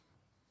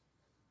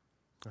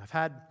I've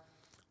had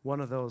one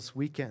of those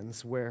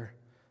weekends where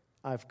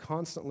I've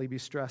constantly be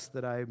stressed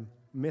that I'm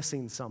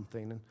missing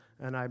something,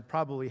 and I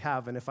probably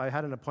have, and if I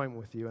had an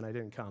appointment with you and I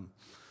didn't come,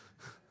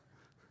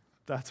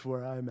 that's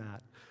where I'm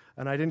at.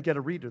 And I didn't get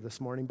a reader this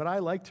morning, but I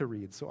like to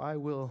read, so I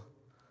will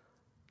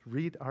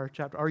read our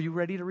chapter. Are you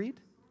ready to read?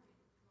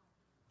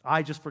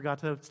 I just forgot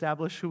to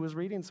establish who was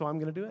reading, so I'm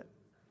going to do it.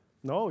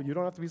 No, you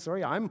don't have to be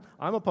sorry. I'm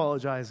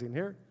apologizing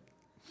here.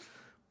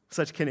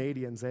 Such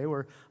Canadians, eh?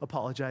 We're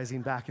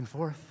apologizing back and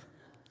forth.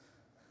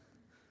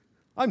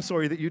 I'm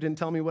sorry that you didn't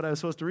tell me what I was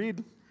supposed to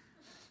read.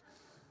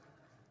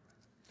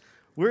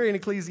 We're in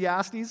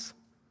Ecclesiastes,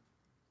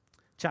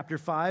 chapter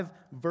 5,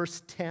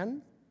 verse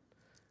 10,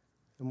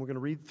 and we're going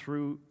to read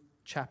through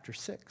chapter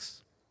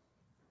 6.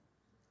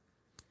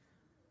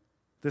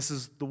 This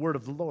is the word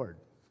of the Lord.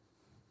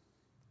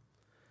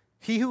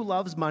 He who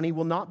loves money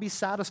will not be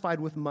satisfied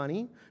with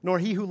money, nor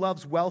he who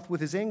loves wealth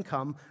with his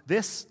income.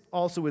 This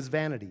also is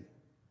vanity.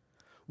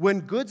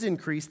 When goods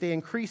increase, they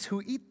increase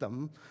who eat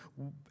them.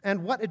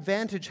 And what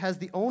advantage has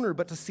the owner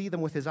but to see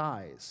them with his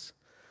eyes?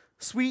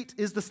 Sweet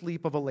is the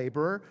sleep of a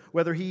laborer,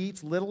 whether he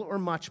eats little or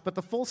much, but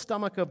the full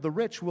stomach of the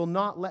rich will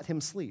not let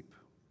him sleep.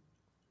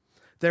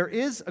 There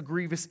is a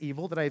grievous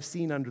evil that I have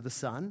seen under the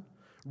sun.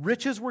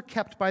 Riches were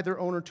kept by their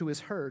owner to his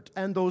hurt,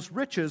 and those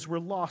riches were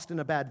lost in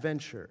a bad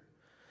venture.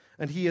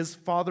 And he is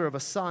father of a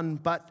son,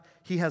 but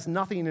he has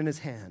nothing in his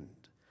hand.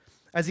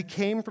 As he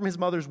came from his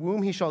mother's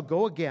womb, he shall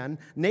go again,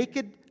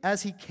 naked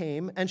as he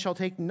came, and shall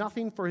take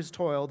nothing for his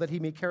toil that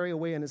he may carry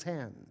away in his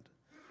hand.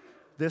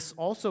 This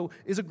also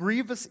is a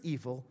grievous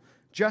evil.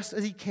 Just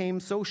as he came,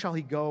 so shall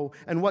he go,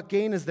 and what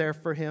gain is there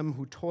for him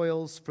who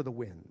toils for the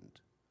wind?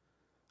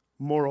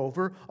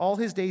 Moreover, all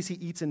his days he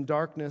eats in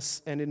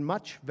darkness, and in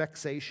much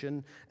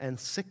vexation, and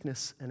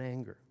sickness and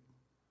anger.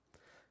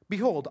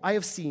 Behold, I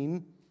have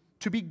seen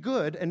to be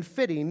good and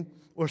fitting,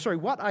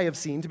 what I have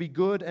seen to be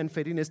good and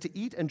fitting is to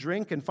eat and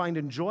drink and find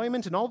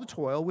enjoyment in all the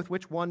toil with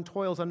which one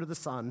toils under the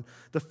sun,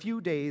 the few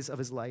days of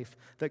his life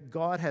that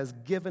God has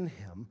given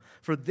him,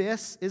 for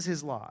this is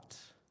his lot.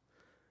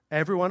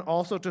 Everyone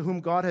also to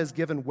whom God has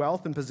given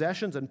wealth and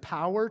possessions and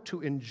power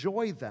to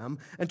enjoy them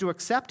and to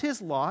accept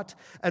his lot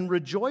and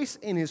rejoice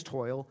in his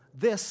toil,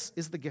 this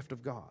is the gift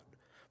of God.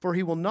 For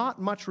he will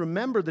not much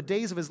remember the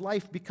days of his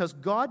life because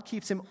God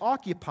keeps him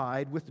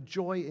occupied with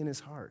joy in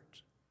his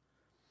heart.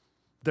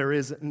 There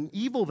is an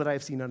evil that I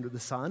have seen under the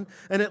sun,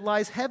 and it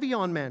lies heavy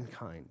on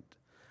mankind.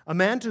 A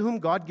man to whom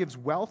God gives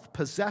wealth,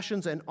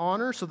 possessions, and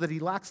honor so that he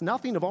lacks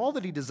nothing of all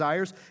that he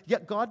desires,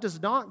 yet God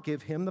does not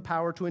give him the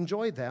power to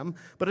enjoy them,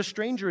 but a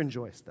stranger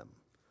enjoys them.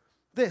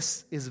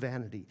 This is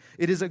vanity.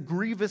 It is a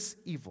grievous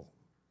evil.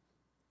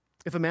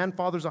 If a man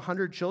fathers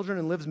 100 children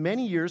and lives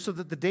many years so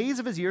that the days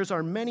of his years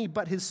are many,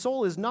 but his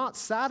soul is not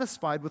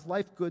satisfied with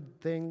life's good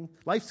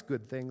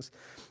things,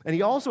 and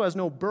he also has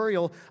no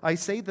burial, I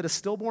say that a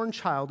stillborn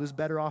child is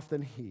better off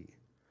than he.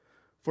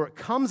 For it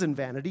comes in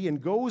vanity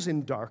and goes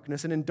in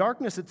darkness, and in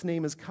darkness its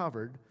name is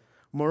covered.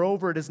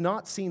 Moreover, it has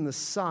not seen the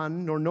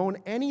sun, nor known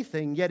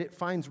anything, yet it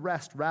finds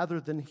rest rather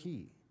than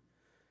he.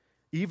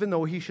 Even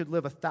though he should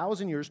live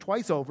 1,000 years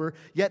twice over,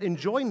 yet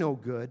enjoy no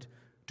good,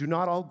 do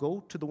not all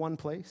go to the one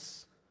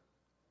place?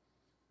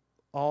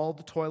 All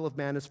the toil of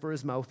man is for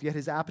his mouth, yet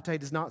his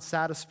appetite is not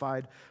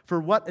satisfied. For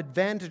what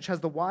advantage has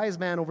the wise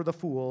man over the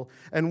fool,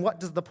 and what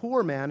does the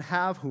poor man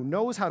have who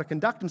knows how to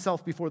conduct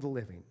himself before the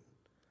living?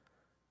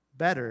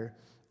 Better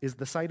is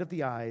the sight of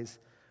the eyes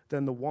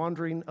than the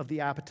wandering of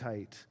the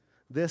appetite.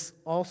 This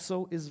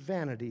also is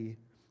vanity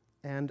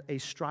and a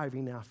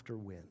striving after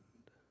wind.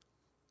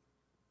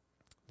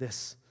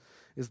 This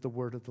is the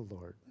word of the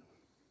Lord.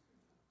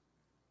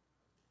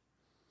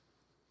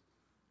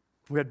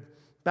 We had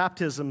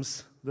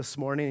baptisms this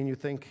morning, and you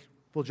think,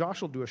 well,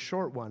 Josh will do a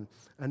short one.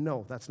 And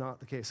no, that's not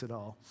the case at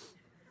all.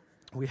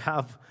 We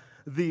have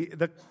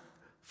the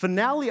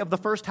finale of the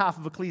first half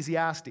of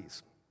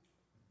Ecclesiastes.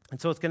 And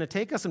so it's going to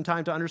take us some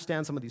time to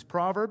understand some of these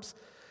proverbs.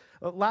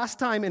 Last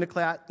time in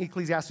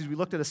Ecclesiastes, we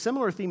looked at a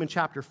similar theme in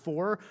chapter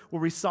 4,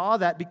 where we saw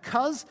that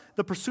because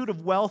the pursuit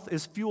of wealth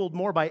is fueled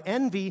more by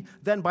envy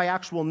than by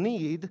actual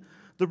need,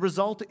 the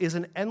result is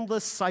an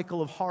endless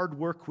cycle of hard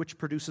work which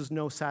produces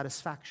no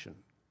satisfaction.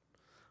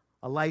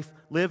 A life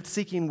lived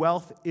seeking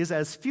wealth is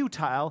as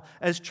futile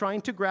as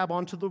trying to grab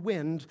onto the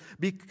wind,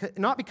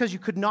 not because you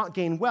could not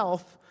gain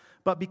wealth,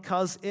 but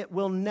because it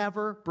will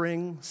never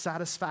bring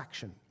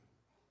satisfaction.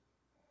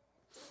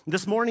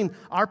 This morning,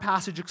 our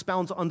passage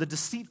expounds on the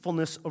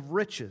deceitfulness of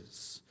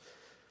riches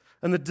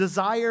and the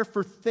desire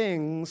for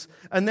things,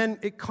 and then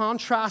it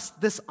contrasts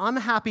this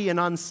unhappy and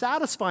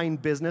unsatisfying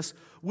business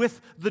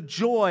with the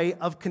joy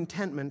of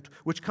contentment,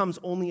 which comes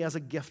only as a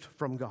gift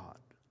from God.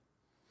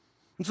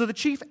 And so the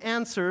chief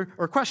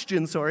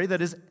question that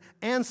is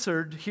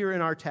answered here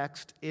in our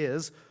text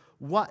is,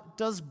 what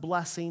does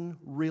blessing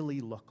really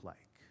look like?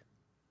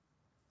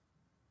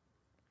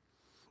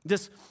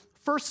 This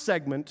first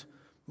segment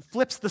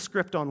flips the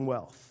script on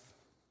wealth.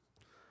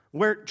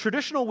 Where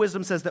traditional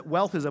wisdom says that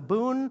wealth is a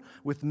boon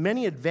with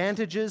many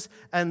advantages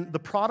and the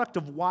product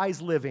of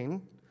wise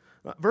living,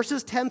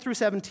 Verses 10 through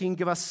 17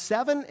 give us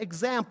 7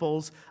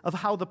 examples of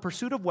how the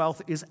pursuit of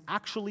wealth is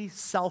actually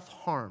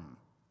self-harm.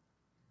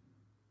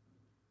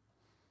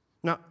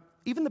 Now,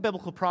 even the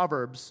biblical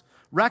Proverbs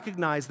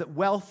recognize that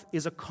wealth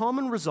is a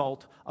common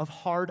result of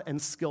hard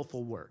and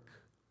skillful work.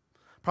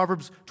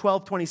 Proverbs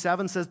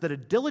 12:27 says that a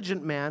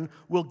diligent man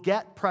will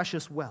get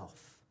precious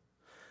wealth.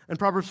 And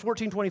Proverbs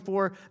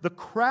 14:24, the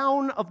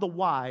crown of the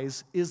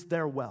wise is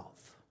their wealth.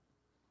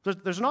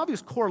 There's an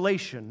obvious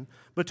correlation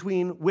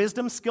between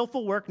wisdom,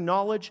 skillful work,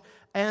 knowledge,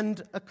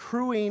 and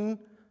accruing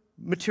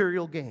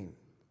material gain.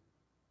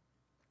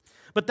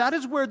 But that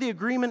is where the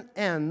agreement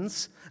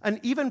ends, and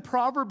even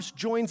Proverbs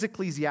joins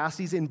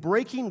Ecclesiastes in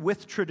breaking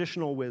with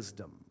traditional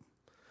wisdom.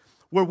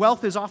 Where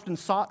wealth is often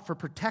sought for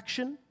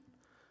protection,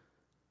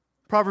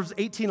 Proverbs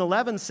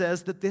 18:11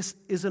 says that this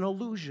is an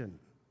illusion.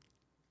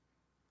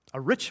 A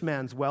rich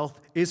man's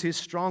wealth is his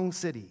strong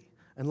city,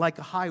 and like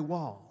a high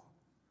wall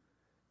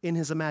in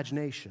his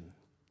imagination.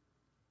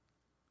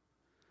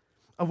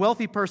 A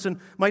wealthy person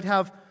might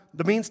have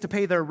the means to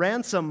pay their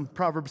ransom,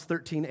 Proverbs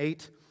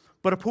 13:8,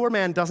 but a poor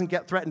man doesn't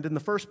get threatened in the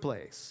first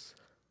place.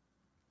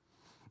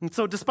 And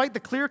so despite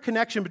the clear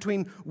connection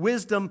between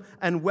wisdom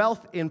and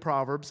wealth in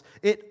Proverbs,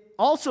 it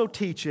also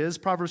teaches,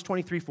 Proverbs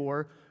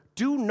 23:4,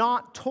 do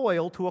not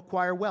toil to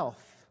acquire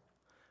wealth.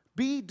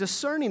 Be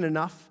discerning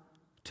enough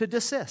to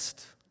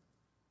desist.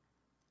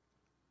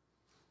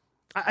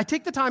 I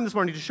take the time this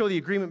morning to show the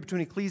agreement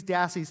between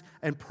Ecclesiastes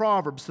and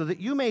Proverbs so that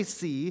you may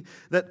see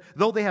that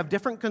though they have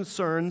different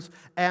concerns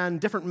and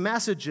different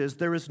messages,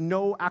 there is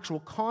no actual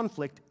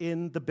conflict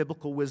in the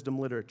biblical wisdom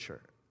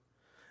literature.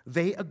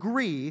 They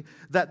agree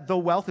that though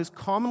wealth is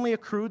commonly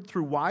accrued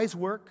through wise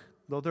work,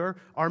 though there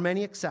are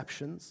many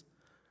exceptions,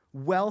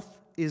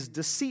 wealth is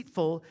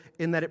deceitful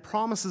in that it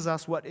promises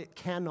us what it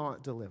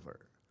cannot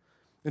deliver.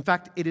 In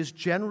fact, it is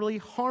generally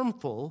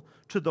harmful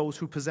to those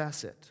who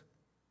possess it.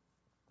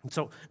 And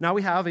so now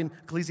we have in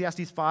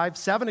Ecclesiastes 5,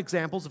 7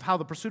 examples of how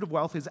the pursuit of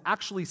wealth is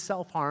actually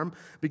self-harm,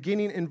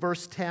 beginning in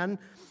verse 10.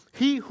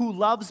 He who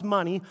loves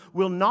money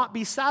will not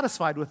be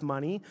satisfied with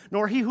money,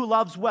 nor he who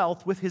loves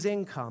wealth with his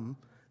income.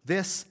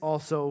 This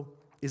also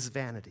is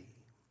vanity.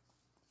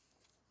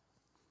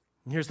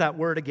 And here's that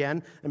word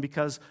again, and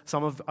because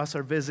some of us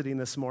are visiting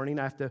this morning,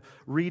 I have to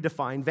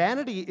redefine.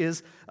 Vanity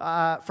is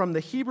from the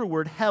Hebrew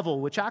word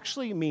hevel, which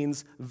actually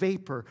means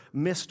vapor,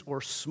 mist,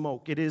 or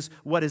smoke. It is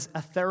what is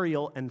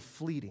ethereal and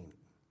fleeting.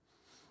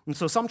 And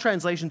so some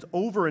translations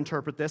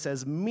overinterpret this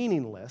as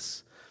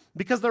meaningless,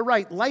 because they're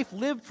right. Life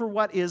lived for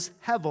what is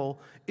hevel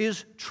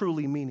is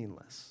truly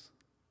meaningless.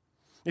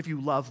 If you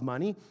love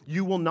money,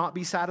 you will not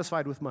be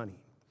satisfied with money.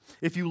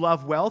 If you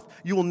love wealth,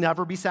 you will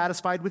never be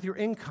satisfied with your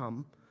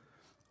income.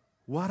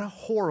 What a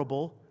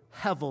horrible,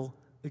 hevel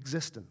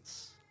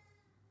existence.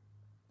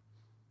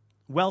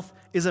 Wealth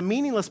is a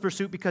meaningless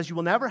pursuit because you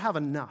will never have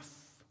enough.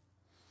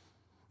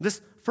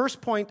 This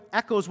first point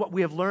echoes what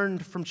we have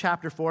learned from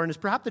chapter 4 and is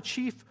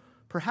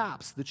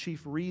perhaps the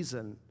chief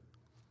reason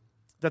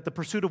that the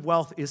pursuit of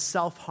wealth is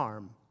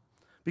self-harm,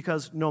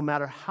 because no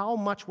matter how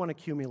much one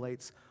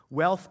accumulates,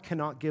 wealth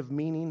cannot give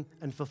meaning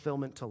and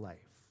fulfillment to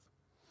life.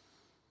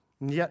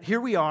 And yet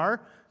here we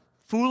are,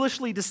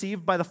 foolishly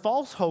deceived by the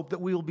false hope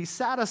that we will be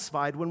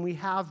satisfied when we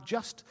have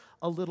just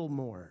a little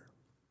more.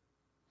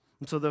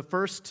 And so the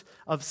first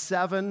of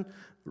 7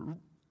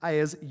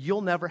 is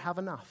you'll never have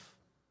enough.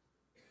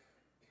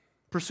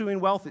 Pursuing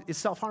wealth is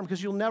self-harm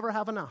because you'll never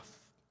have enough.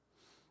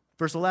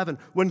 Verse 11,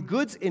 when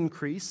goods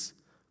increase,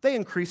 they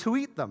increase who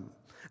eat them.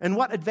 And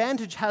what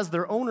advantage has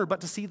their owner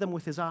but to see them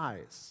with his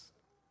eyes?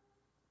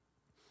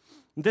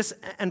 This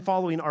and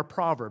following are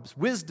Proverbs,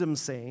 wisdom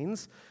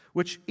sayings,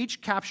 which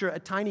each capture a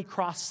tiny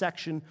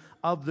cross-section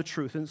of the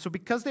truth. And so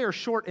because they are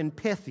short and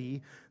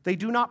pithy, they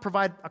do not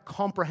provide a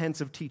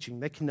comprehensive teaching.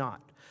 They cannot.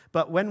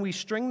 But when we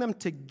string them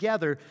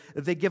together,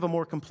 they give a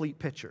more complete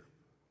picture.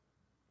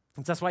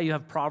 And that's why you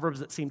have Proverbs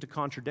that seem to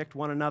contradict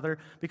one another,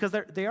 because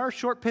they are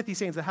short, pithy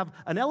sayings that have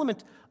an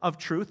element of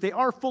truth. They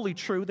are fully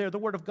true. They're the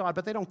Word of God,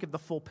 but they don't give the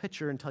full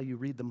picture until you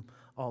read them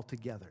all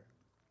together.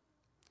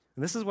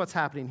 And this is what's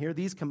happening here.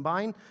 These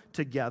combine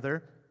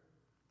together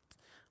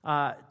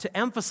to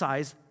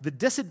emphasize the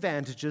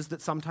disadvantages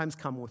that sometimes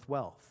come with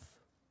wealth.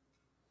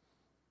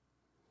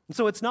 And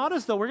so it's not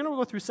as though, we're going to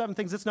go through 7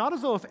 things, it's not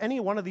as though if any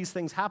one of these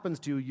things happens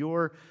to you,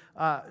 you're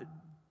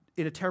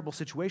in a terrible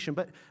situation.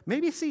 But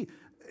maybe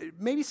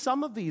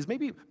some of these,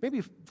 maybe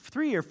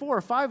 3 or 4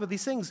 or 5 of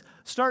these things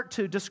start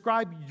to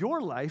describe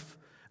your life,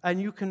 and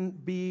you can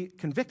be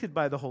convicted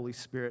by the Holy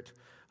Spirit.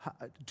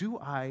 Do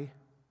I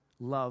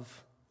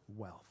love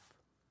wealth?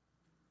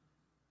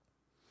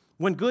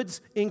 When goods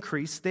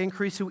increase, they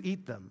increase who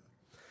eat them.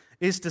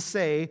 Is to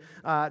say,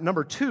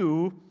 number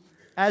 2,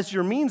 as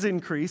your means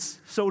increase,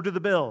 so do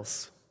the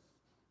bills.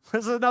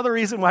 This is another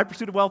reason why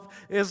pursuit of wealth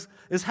is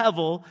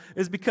hevel,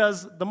 is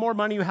because the more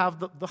money you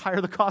have, the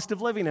higher the cost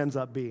of living ends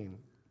up being.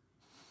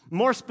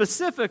 More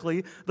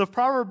specifically, the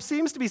proverb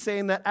seems to be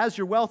saying that as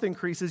your wealth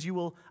increases, you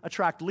will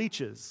attract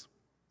leeches.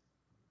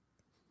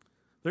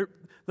 The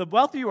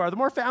wealthier you are, the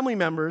more family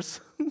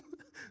members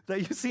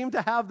that you seem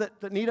to have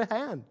that need a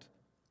hand.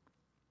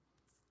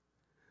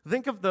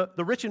 Think of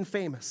the rich and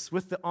famous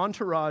with the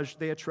entourage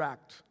they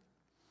attract.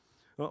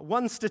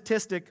 One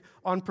statistic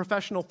on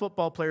professional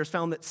football players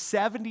found that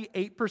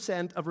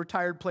 78% of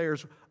retired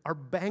players are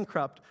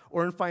bankrupt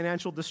or in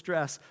financial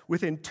distress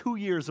within 2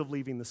 years of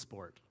leaving the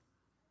sport.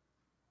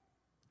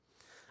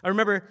 I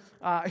remember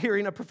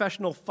hearing a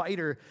professional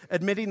fighter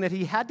admitting that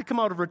he had to come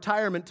out of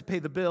retirement to pay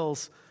the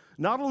bills,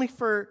 not only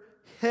for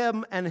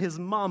him and his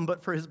mom,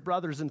 but for his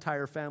brother's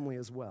entire family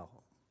as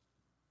well.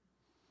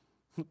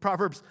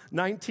 Proverbs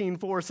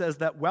 19:4 says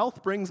that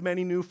wealth brings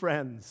many new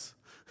friends,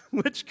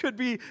 which could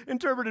be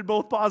interpreted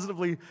both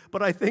positively,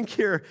 but I think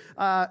here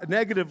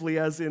negatively,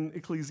 as in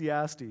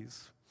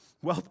Ecclesiastes.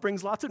 Wealth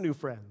brings lots of new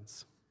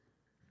friends.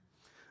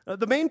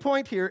 The main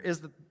point here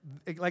is that,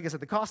 like I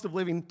said, the cost of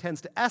living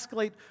tends to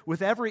escalate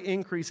with every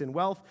increase in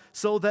wealth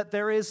so that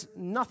there is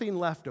nothing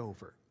left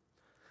over.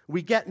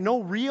 We get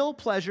no real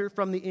pleasure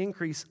from the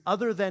increase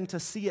other than to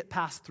see it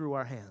pass through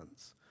our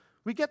hands.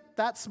 We get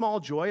that small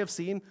joy of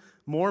seeing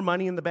more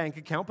money in the bank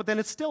account, but then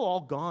it's still all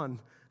gone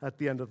at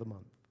the end of the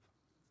month.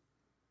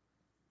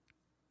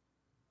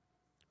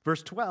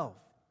 Verse 12.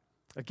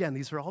 Again,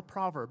 these are all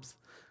proverbs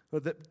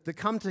that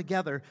come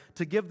together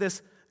to give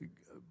this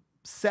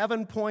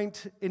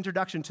 7-point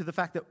introduction to the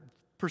fact that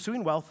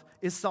pursuing wealth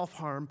is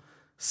self-harm.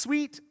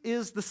 Sweet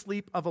is the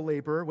sleep of a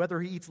laborer, whether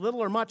he eats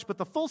little or much, but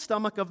the full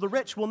stomach of the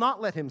rich will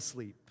not let him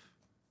sleep.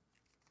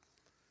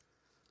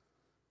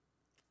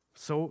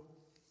 So,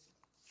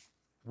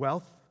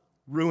 wealth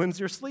ruins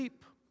your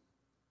sleep.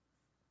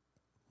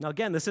 Now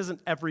again, this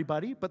isn't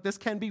everybody, but this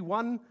can be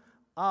one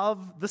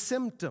of the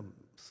symptoms.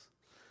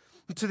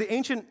 To the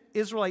ancient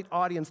Israelite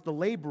audience, the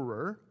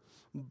laborer,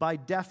 by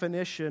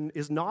definition,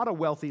 is not a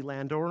wealthy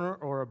landowner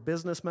or a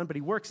businessman, but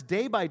he works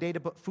day by day to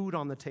put food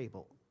on the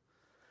table.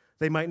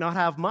 They might not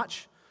have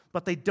much,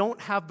 but they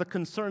don't have the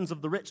concerns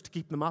of the rich to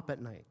keep them up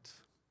at night.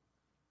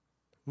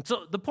 And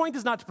so the point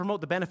is not to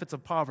promote the benefits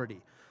of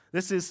poverty.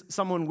 This is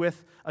someone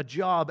with a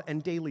job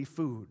and daily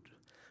food.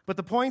 But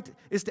the point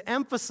is to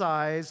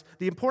emphasize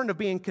the importance of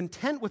being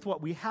content with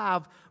what we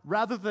have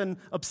rather than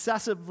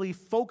obsessively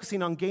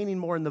focusing on gaining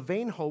more in the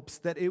vain hopes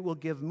that it will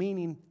give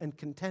meaning and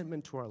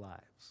contentment to our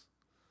lives.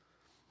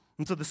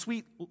 And so the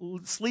sweet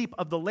sleep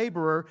of the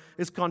laborer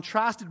is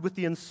contrasted with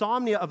the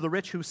insomnia of the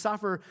rich who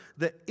suffer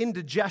the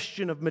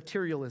indigestion of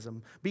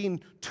materialism,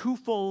 being too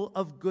full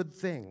of good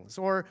things,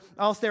 or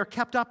else they're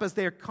kept up as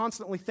they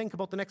constantly think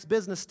about the next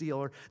business deal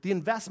or the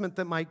investment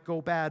that might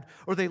go bad,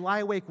 or they lie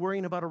awake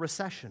worrying about a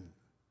recession.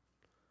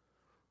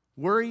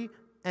 Worry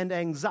and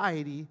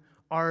anxiety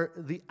are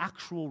the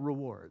actual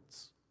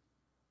rewards.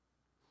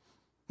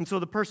 And so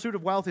the pursuit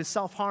of wealth is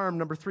self-harm,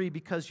 number 3,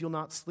 because you'll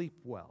not sleep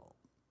well.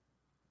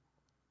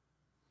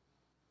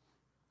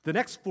 The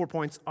next 4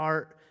 points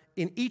are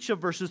in each of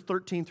verses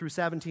 13 through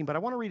 17, but I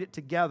want to read it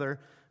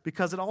together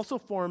because it also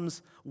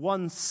forms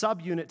one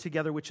subunit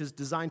together which is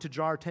designed to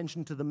draw our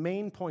attention to the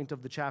main point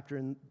of the chapter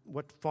and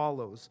what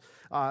follows.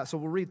 So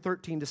we'll read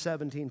 13 to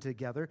 17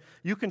 together.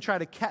 You can try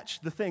to catch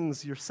the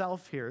things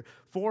yourself here.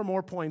 4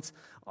 more points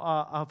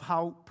of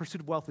how pursuit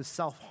of wealth is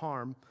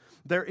self-harm.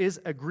 There is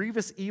a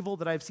grievous evil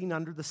that I've seen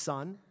under the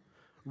sun.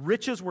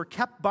 Riches were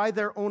kept by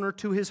their owner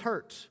to his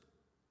hurt.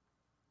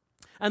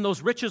 And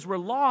those riches were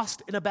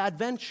lost in a bad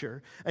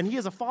venture. And he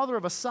is a father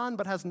of a son,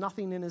 but has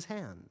nothing in his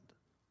hand.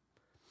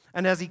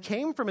 And as he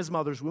came from his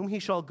mother's womb, he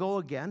shall go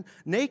again,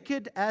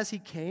 naked as he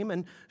came,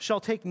 and shall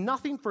take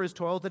nothing for his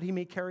toil that he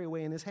may carry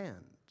away in his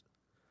hand.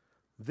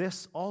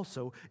 This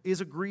also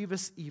is a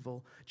grievous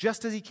evil.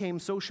 Just as he came,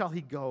 so shall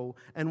he go,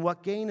 and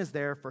what gain is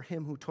there for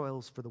him who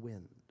toils for the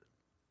wind?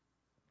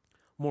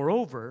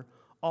 Moreover,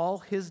 all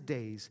his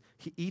days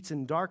he eats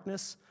in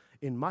darkness,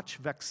 in much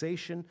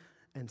vexation,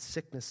 and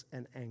sickness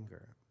and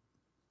anger.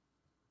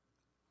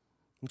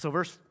 And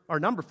so our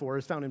number 4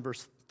 is found in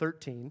verse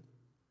 13.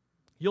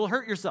 You'll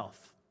hurt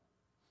yourself.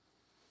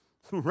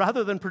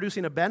 Rather than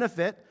producing a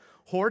benefit,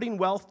 hoarding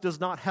wealth does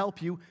not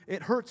help you,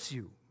 it hurts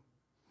you.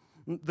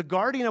 The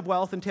guarding of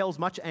wealth entails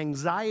much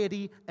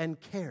anxiety and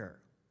care.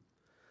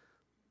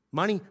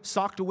 Money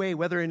socked away,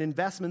 whether in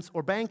investments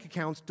or bank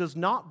accounts, does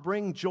not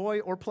bring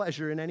joy or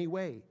pleasure in any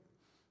way.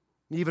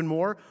 Even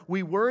more,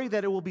 we worry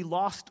that it will be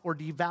lost or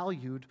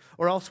devalued,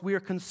 or else we are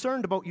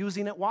concerned about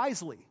using it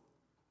wisely.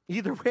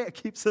 Either way, it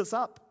keeps us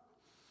up.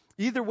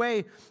 Either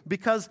way,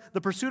 because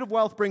the pursuit of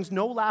wealth brings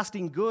no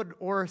lasting good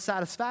or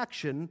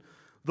satisfaction,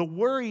 the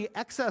worry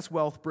excess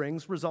wealth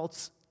brings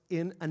results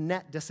in a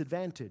net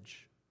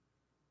disadvantage.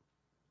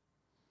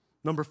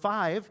 Number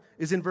 5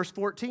 is in verse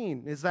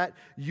 14, is that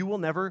you will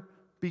never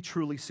be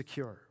truly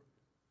secure.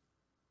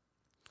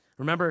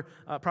 Remember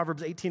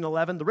Proverbs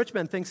 18:11, the rich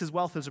man thinks his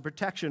wealth is a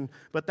protection,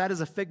 but that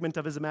is a figment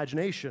of his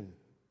imagination.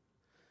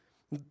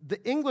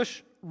 The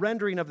English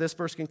rendering of this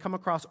verse can come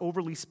across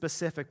overly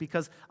specific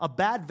because a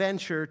bad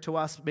venture to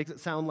us makes it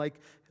sound like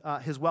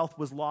his wealth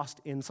was lost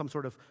in some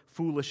sort of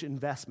foolish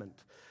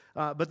investment.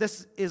 But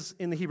this is,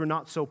 in the Hebrew,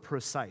 not so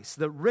precise.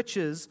 The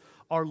riches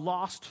are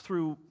lost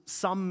through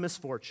some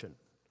misfortune,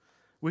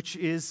 which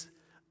is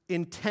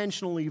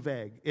intentionally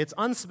vague. It's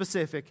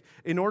unspecific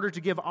in order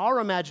to give our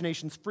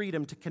imaginations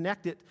freedom to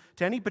connect it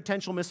to any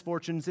potential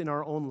misfortunes in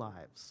our own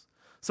lives.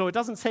 So it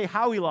doesn't say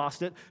how he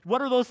lost it.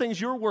 What are those things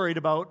you're worried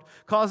about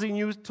causing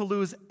you to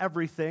lose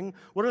everything?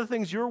 What are the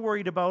things you're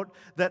worried about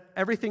that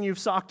everything you've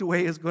socked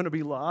away is going to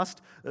be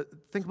lost?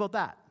 Think about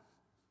that.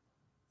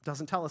 It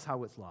doesn't tell us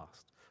how it's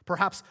lost.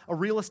 Perhaps a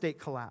real estate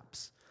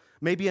collapse,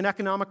 maybe an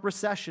economic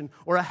recession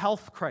or a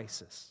health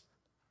crisis.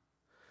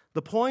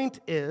 The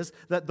point is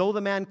that though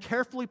the man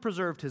carefully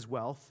preserved his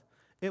wealth,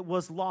 it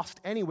was lost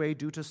anyway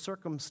due to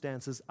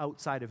circumstances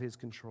outside of his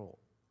control.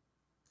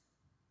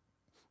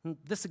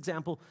 This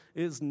example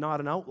is not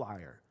an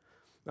outlier.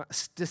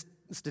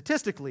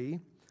 Statistically,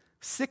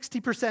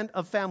 60%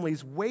 of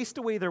families waste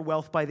away their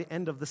wealth by the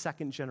end of the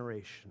second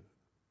generation.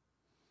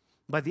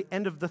 By the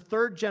end of the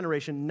third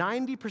generation,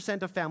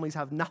 90% of families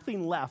have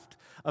nothing left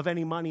of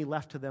any money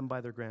left to them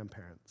by their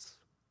grandparents.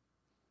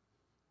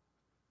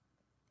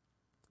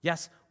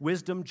 Yes,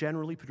 wisdom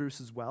generally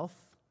produces wealth,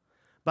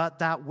 but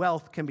that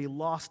wealth can be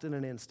lost in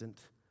an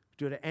instant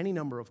due to any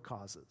number of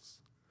causes.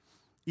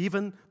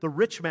 Even the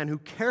rich man who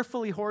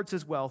carefully hoards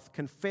his wealth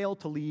can fail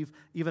to leave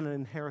even an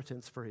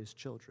inheritance for his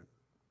children.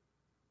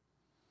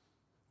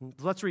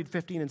 Let's read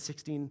 15 and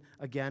 16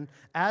 again.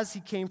 As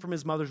he came from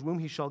his mother's womb,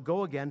 he shall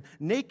go again,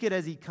 naked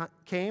as he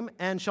came,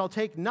 and shall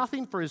take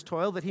nothing for his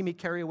toil that he may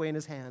carry away in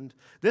his hand.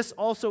 This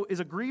also is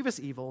a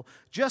grievous evil.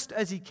 Just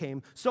as he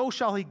came, so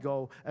shall he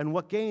go, and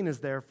what gain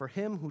is there for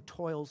him who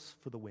toils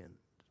for the wind?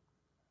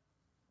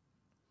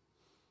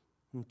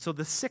 So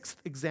the sixth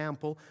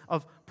example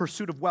of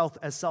pursuit of wealth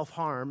as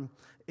self-harm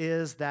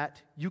is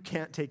that you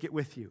can't take it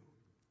with you.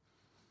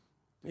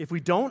 If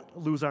we don't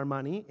lose our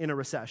money in a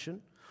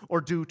recession, or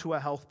due to a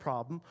health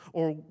problem,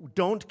 or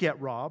don't get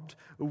robbed,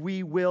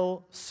 we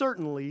will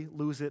certainly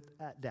lose it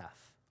at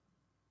death.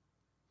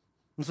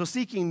 And so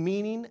seeking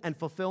meaning and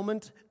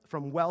fulfillment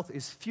from wealth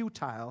is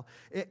futile.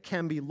 It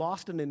can be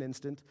lost in an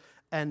instant,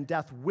 and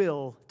death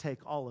will take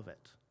all of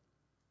it.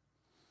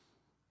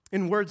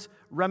 In words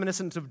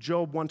reminiscent of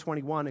Job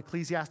 121,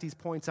 Ecclesiastes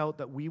points out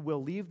that we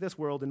will leave this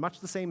world in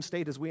much the same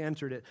state as we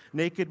entered it.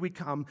 Naked we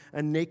come,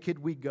 and naked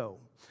we go.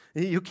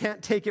 You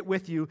can't take it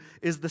with you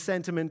is the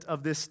sentiment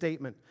of this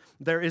statement.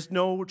 There is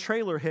no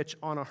trailer hitch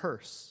on a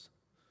hearse.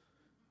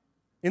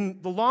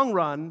 In the long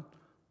run,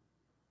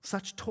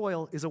 such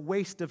toil is a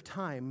waste of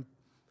time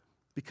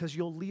because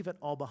you'll leave it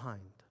all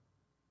behind.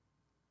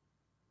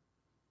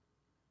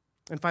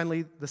 And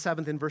finally, the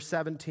seventh in verse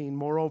 17,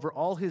 moreover,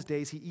 all his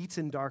days he eats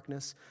in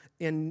darkness,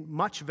 in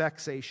much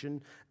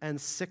vexation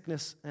and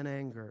sickness and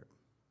anger.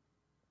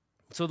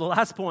 So the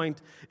last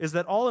point is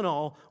that all in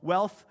all,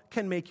 wealth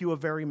can make you a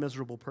very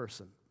miserable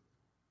person.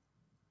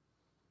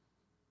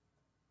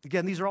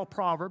 Again, these are all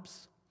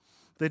proverbs.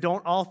 They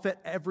don't all fit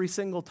every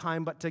single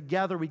time, but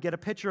together we get a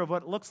picture of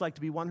what it looks like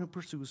to be one who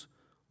pursues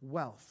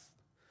wealth.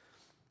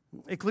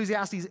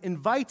 Ecclesiastes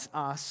invites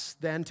us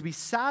then to be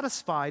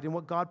satisfied in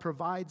what God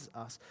provides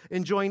us,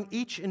 enjoying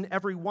each and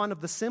every one of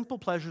the simple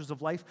pleasures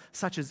of life,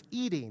 such as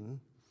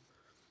eating.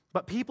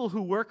 But people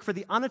who work for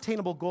the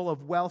unattainable goal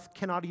of wealth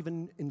cannot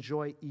even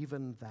enjoy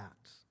even that.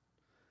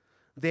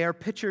 They are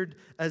pictured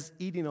as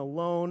eating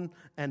alone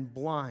and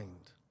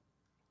blind.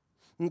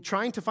 And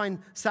trying to find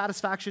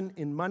satisfaction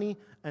in money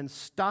and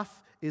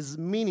stuff is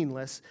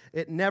meaningless.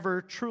 It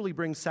never truly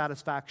brings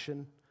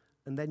satisfaction,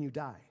 and then you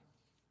die.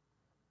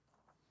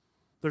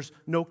 There's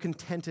no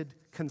contented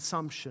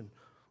consumption,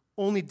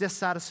 only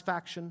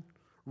dissatisfaction,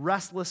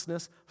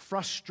 restlessness,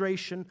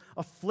 frustration,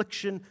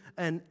 affliction,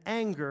 and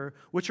anger,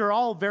 which are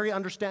all very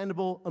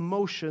understandable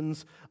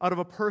emotions out of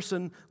a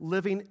person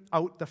living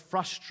out the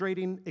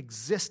frustrating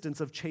existence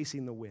of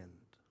chasing the wind.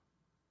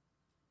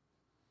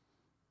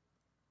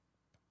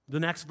 The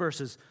next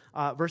verses,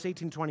 verse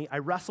 18-20, I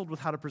wrestled with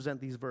how to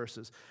present these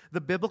verses. The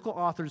biblical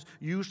authors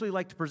usually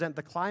like to present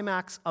the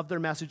climax of their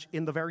message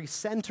in the very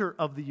center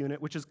of the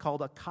unit, which is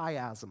called a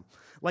chiasm.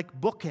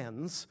 Like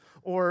bookends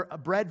or a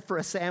bread for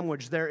a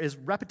sandwich, there is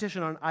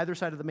repetition on either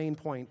side of the main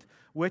point,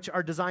 which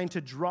are designed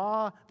to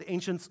draw the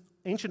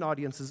ancient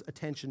audience's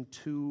attention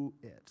to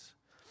it.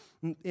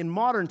 In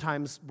modern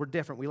times, we're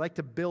different. We like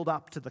to build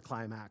up to the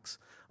climax,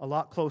 a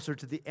lot closer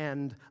to the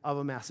end of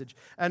a message.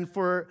 And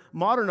for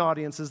modern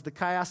audiences, the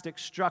chiastic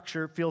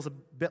structure feels a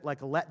bit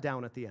like a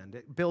letdown at the end.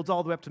 It builds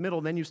all the way up to middle,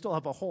 and then you still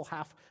have a whole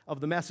half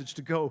of the message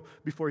to go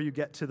before you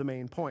get to the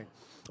main point,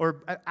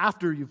 or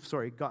after you've,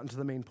 gotten to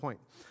the main point.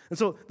 And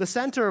so the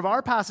center of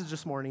our passage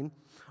this morning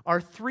are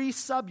three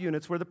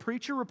subunits where the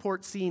preacher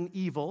reports seeing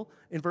evil.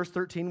 In verse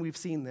 13, we've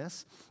seen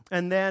this.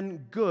 And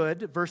then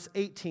good, verse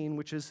 18,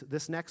 which is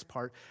this next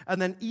part.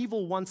 And then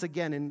evil once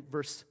again in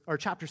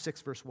chapter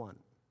 6, verse 1.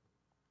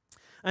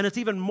 And it's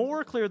even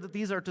more clear that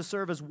these are to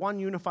serve as one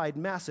unified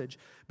message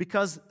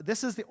because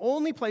this is the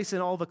only place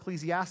in all of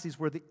Ecclesiastes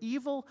where the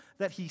evil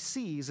that he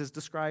sees is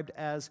described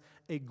as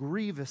a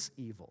grievous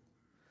evil.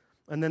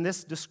 And then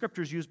this descriptor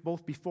is used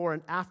both before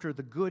and after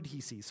the good he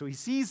sees. So he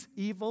sees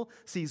evil,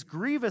 sees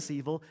grievous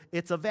evil.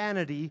 It's a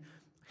vanity.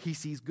 He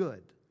sees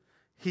good.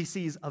 he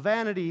sees a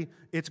vanity,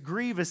 it's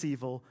grievous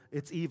evil,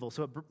 it's evil.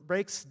 So it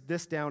breaks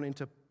this down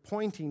into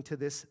pointing to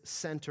this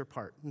center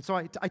part. And so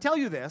I tell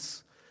you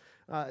this,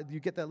 you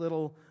get that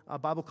little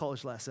Bible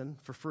college lesson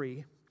for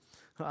free,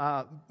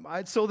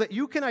 so that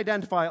you can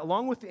identify,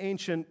 along with the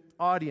ancient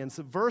audience,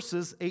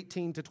 verses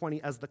 18 to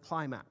 20 as the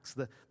climax,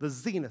 the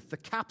zenith, the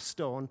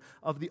capstone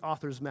of the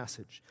author's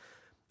message,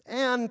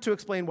 and to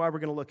explain why we're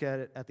going to look at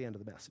it at the end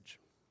of the message.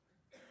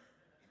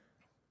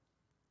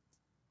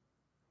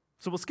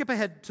 So we'll skip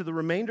ahead to the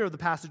remainder of the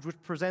passage,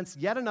 which presents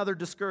yet another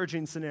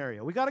discouraging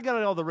scenario. We got to get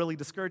at all the really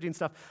discouraging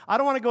stuff. I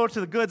don't want to go to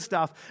the good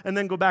stuff and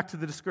then go back to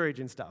the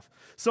discouraging stuff.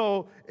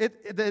 So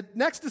the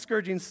next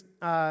discouraging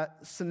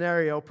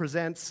scenario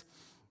presents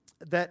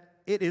that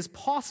it is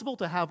possible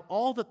to have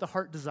all that the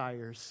heart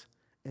desires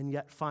and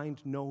yet find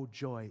no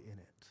joy in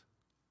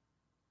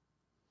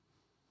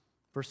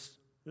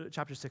it.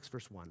 Chapter 6,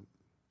 verse 1.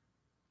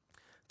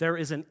 There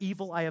is an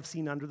evil I have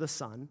seen under the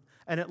sun,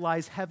 and it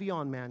lies heavy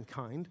on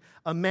mankind,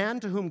 a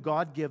man to whom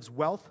God gives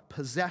wealth,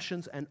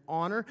 possessions, and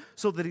honor,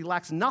 so that he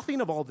lacks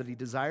nothing of all that he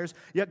desires,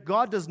 yet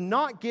God does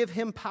not give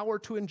him power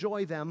to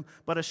enjoy them,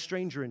 but a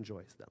stranger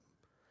enjoys them.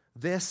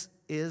 This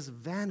is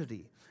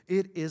vanity.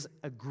 It is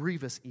a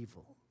grievous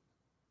evil.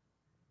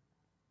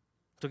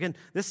 So again,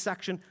 this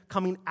section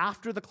coming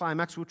after the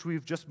climax, which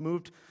we've just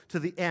moved to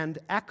the end,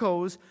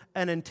 echoes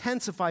and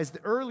intensifies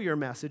the earlier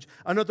message,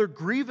 another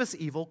grievous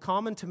evil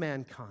common to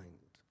mankind.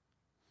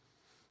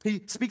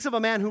 He speaks of a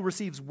man who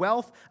receives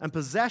wealth and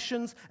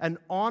possessions and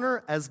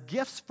honor as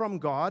gifts from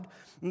God.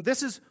 And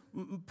this is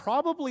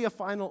probably a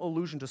final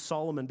allusion to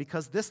Solomon,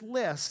 because this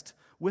list,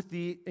 with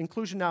the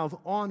inclusion now of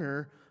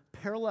honor,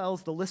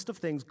 parallels the list of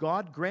things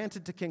God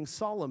granted to King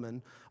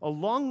Solomon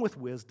along with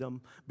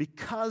wisdom,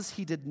 because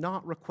he did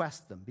not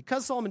request them.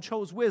 Because Solomon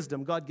chose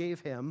wisdom, God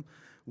gave him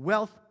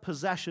wealth,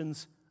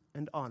 possessions,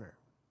 and honor.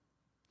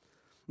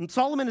 And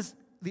Solomon is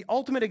the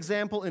ultimate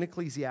example in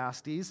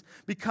Ecclesiastes,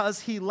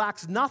 because he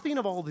lacks nothing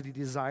of all that he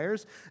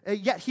desires,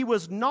 yet he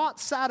was not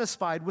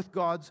satisfied with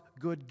God's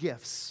good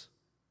gifts.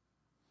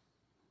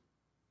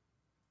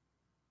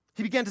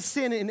 He began to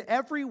sin in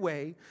every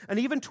way, and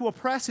even to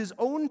oppress his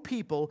own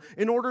people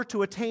in order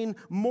to attain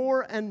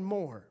more and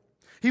more.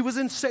 He was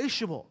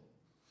insatiable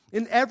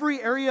in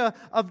every area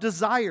of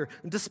desire.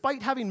 And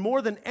despite having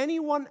more than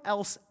anyone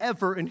else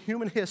ever in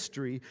human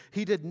history,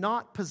 he did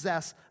not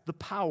possess the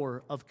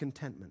power of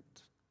contentment.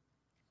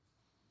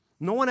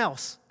 No one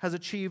else has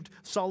achieved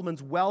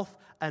Solomon's wealth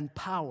and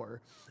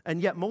power,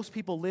 and yet most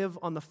people live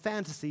on the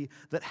fantasy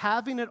that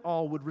having it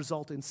all would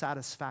result in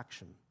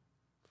satisfaction.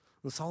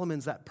 And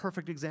Solomon's that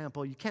perfect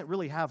example. You can't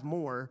really have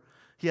more.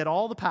 He had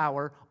all the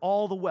power,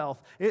 all the wealth.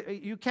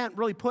 You can't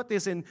really put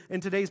this in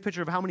today's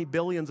picture of how many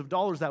billions of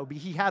dollars that would be.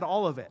 He had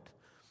all of it.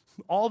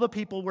 All the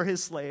people were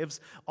his slaves.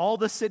 All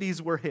the cities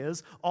were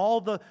his.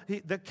 All the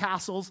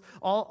castles,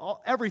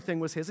 everything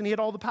was his, and he had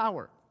all the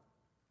power.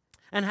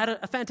 And had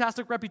a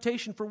fantastic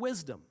reputation for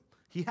wisdom.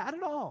 He had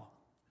it all.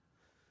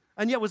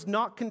 And yet was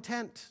not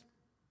content.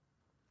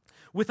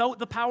 Without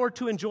the power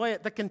to enjoy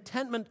it, the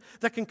contentment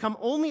that can come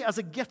only as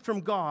a gift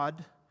from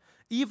God,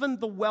 even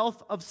the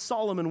wealth of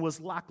Solomon was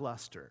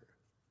lackluster.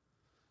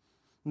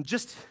 And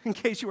just in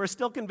case you are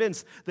still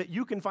convinced that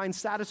you can find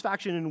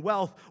satisfaction in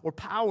wealth or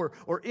power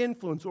or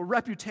influence or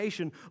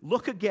reputation,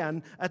 look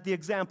again at the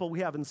example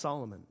we have in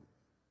Solomon.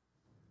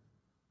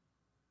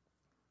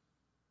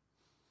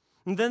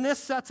 And then this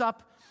sets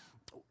up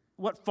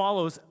what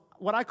follows,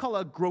 what I call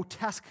a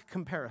grotesque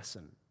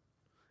comparison.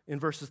 In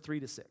verses 3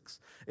 to 6.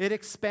 It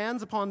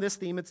expands upon this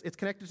theme. It's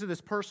connected to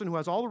this person who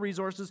has all the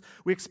resources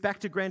we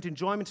expect to grant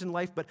enjoyment in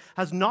life, but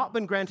has not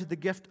been granted the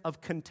gift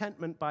of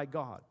contentment by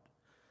God.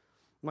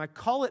 And I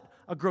call it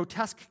a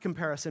grotesque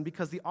comparison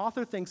because the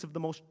author thinks of the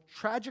most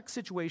tragic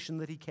situation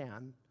that he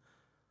can,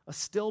 a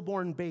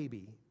stillborn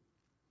baby,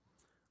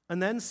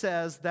 and then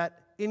says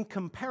that in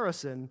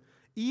comparison,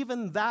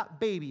 even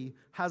that baby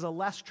has a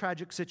less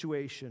tragic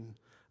situation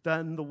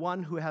than the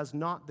one who has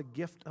not the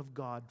gift of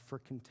God for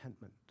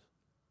contentment.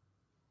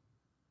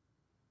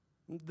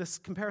 This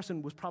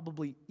comparison was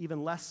probably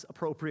even less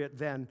appropriate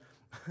then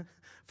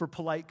for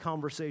polite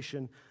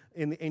conversation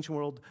in the ancient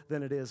world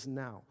than it is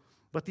now.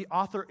 But the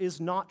author is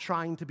not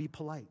trying to be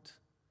polite.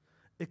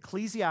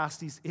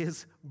 Ecclesiastes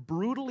is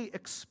brutally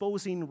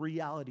exposing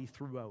reality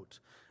throughout,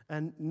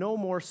 and no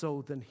more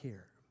so than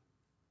here.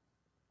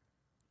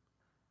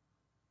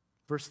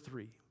 Verse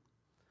 3.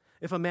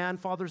 If a man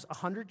fathers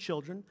 100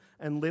 children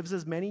and lives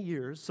as many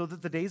years, so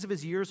that the days of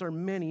his years are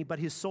many, but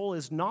his soul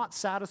is not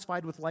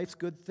satisfied with life's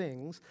good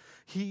things,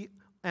 he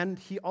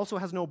also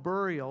has no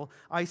burial,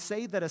 I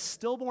say that a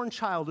stillborn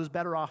child is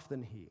better off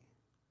than he.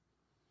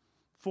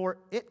 For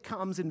it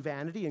comes in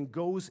vanity and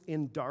goes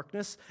in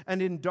darkness,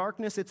 and in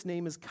darkness its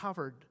name is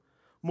covered.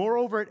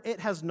 Moreover, it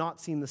has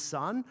not seen the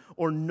sun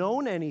or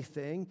known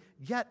anything,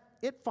 yet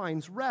it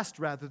finds rest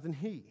rather than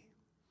he.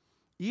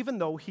 Even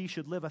though he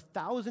should live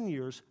 1,000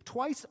 years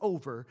twice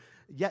over,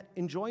 yet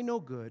enjoy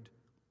no good,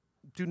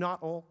 do not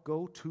all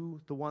go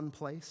to the one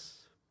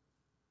place?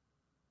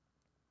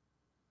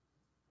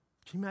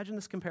 Can you imagine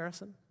this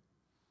comparison?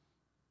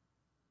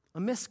 A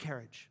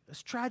miscarriage,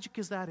 as tragic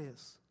as that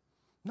is,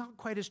 not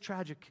quite as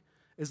tragic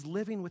as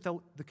living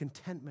without the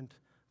contentment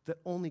that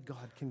only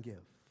God can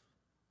give.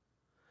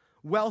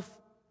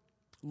 Wealth,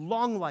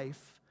 long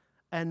life,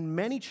 and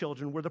many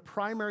children were the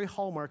primary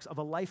hallmarks of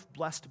a life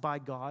blessed by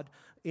God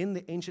in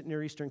the ancient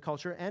Near Eastern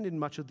culture and in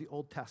much of the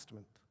Old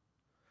Testament.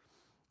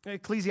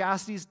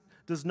 Ecclesiastes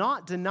does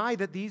not deny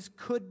that these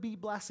could be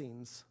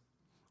blessings,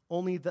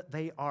 only that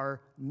they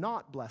are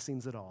not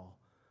blessings at all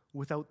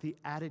without the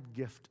added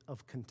gift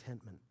of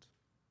contentment.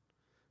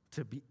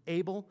 To be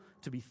able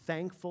to be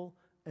thankful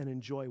and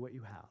enjoy what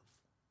you have.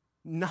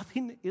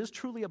 Nothing is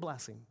truly a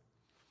blessing.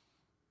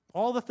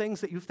 All the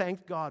things that you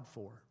thanked God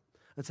for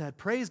and said,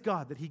 praise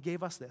God that He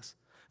gave us this.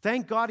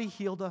 Thank God He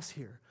healed us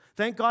here.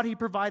 Thank God He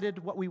provided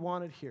what we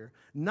wanted here.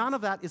 None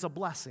of that is a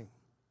blessing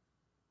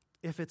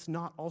if it's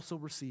not also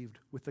received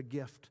with the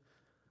gift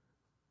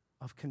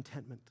of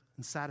contentment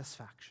and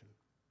satisfaction.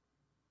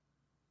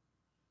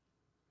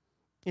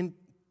 In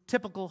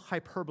typical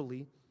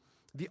hyperbole,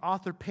 the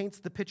author paints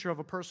the picture of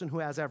a person who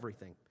has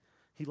everything.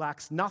 He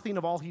lacks nothing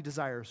of all he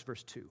desires,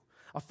 verse 2.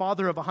 A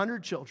father of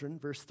 100 children,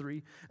 verse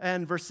 3.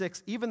 And verse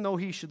 6, even though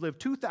he should live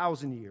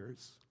 2,000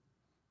 years,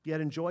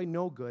 yet enjoy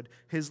no good,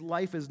 his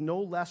life is no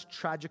less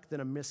tragic than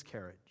a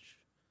miscarriage.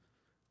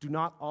 Do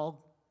not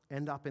all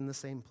end up in the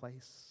same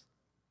place?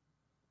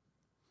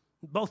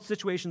 Both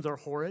situations are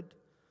horrid,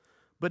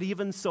 but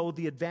even so,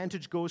 the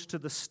advantage goes to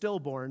the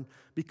stillborn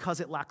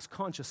because it lacks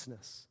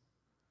consciousness.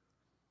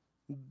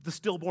 The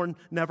stillborn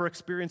never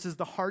experiences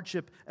the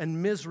hardship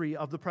and misery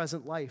of the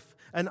present life.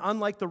 And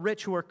unlike the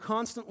rich who are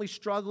constantly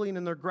struggling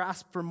in their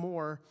grasp for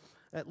more,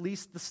 at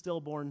least the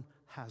stillborn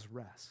has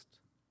rest.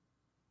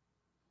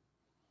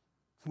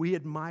 We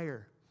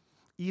admire,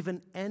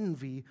 even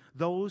envy,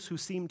 those who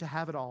seem to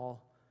have it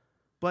all.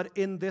 But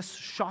in this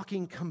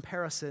shocking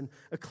comparison,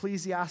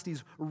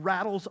 Ecclesiastes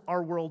rattles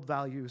our world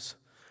values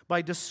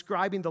by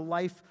describing the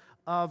life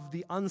of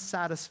the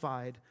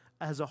unsatisfied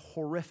as a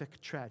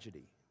horrific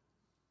tragedy.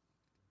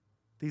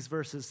 These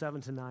verses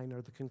 7 to 9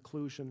 are the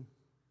conclusion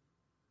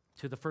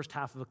to the first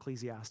half of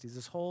Ecclesiastes.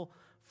 This whole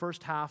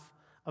first half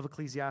of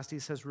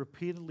Ecclesiastes has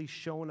repeatedly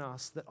shown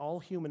us that all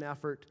human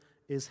effort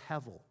is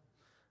hevel,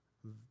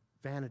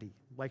 vanity,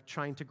 like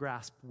trying to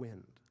grasp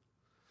wind.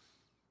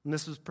 And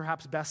this was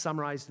perhaps best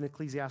summarized in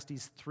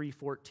Ecclesiastes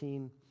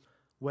 3:14.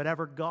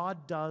 Whatever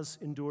God does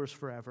endures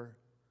forever.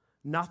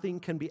 Nothing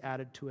can be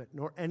added to it,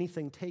 nor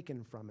anything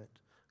taken from it.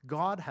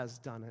 God has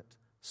done it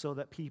so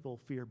that people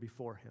fear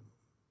before Him.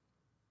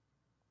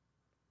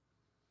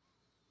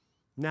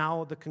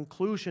 Now, the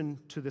conclusion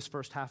to this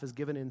first half is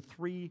given in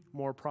 3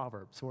 more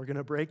proverbs. So we're going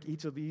to break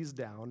each of these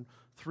down.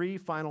 3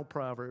 final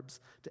proverbs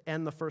to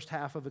end the first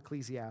half of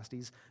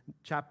Ecclesiastes.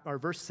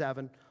 Verse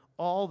 7,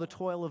 all the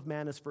toil of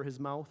man is for his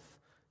mouth,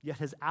 yet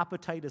his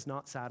appetite is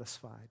not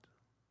satisfied.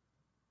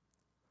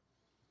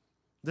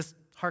 This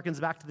harkens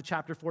back to the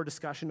chapter 4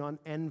 discussion on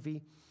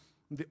envy.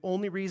 The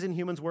only reason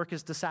humans work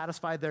is to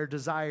satisfy their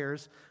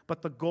desires,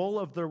 but the goal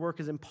of their work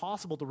is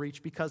impossible to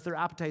reach because their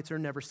appetites are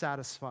never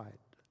satisfied.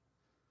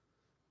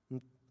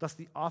 Thus,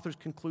 the author's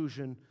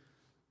conclusion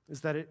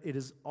is that it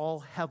is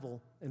all hevel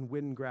and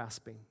wind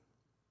grasping.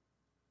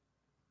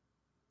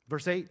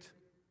 Verse 8,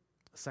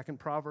 the second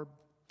proverb.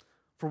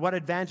 For what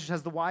advantage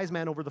has the wise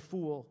man over the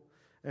fool?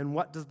 And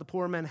what does the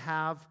poor man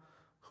have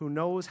who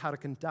knows how to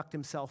conduct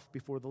himself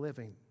before the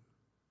living?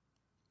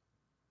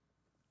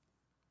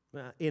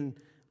 In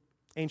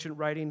ancient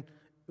writing,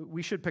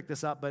 we should pick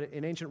this up, but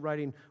in ancient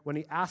writing, when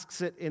he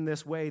asks it in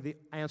this way, the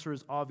answer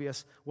is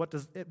obvious. What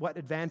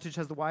advantage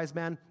has the wise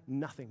man?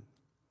 Nothing.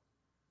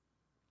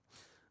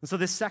 And so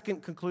this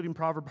second concluding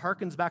proverb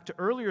harkens back to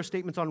earlier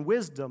statements on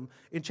wisdom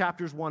in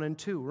chapters 1 and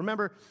 2.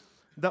 Remember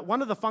that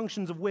one of the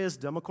functions of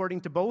wisdom, according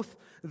to both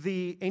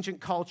the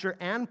ancient culture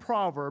and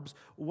Proverbs,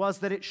 was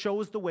that it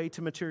shows the way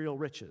to material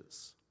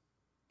riches.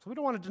 So we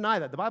don't want to deny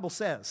that. The Bible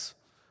says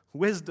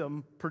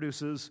wisdom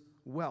produces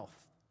wealth,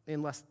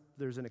 unless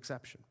there's an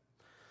exception.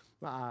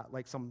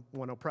 Like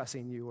someone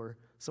oppressing you or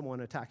someone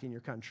attacking your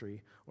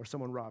country or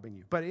someone robbing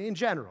you. But in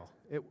general,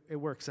 it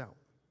works out.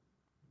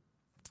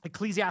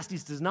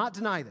 Ecclesiastes does not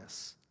deny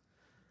this.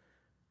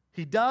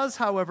 He does,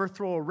 however,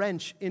 throw a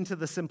wrench into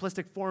the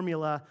simplistic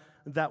formula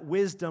that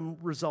wisdom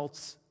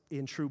results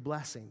in true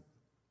blessing.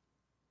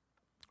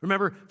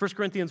 Remember, 1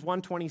 Corinthians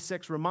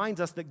 1:26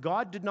 reminds us that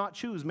God did not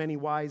choose many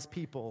wise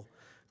people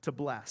to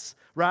bless.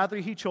 Rather,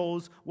 He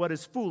chose what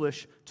is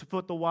foolish to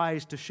put the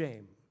wise to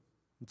shame.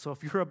 And so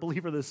if you're a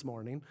believer this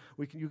morning,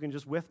 you can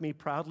just with me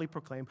proudly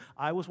proclaim,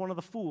 I was one of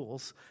the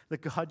fools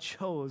that God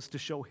chose to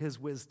show His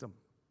wisdom.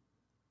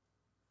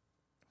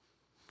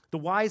 The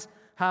wise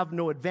have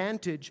no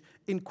advantage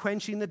in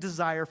quenching the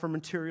desire for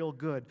material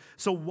good.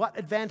 So what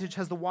advantage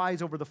has the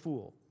wise over the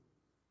fool?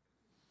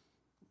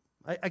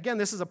 Again,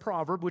 this is a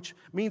proverb, which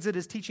means it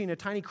is teaching a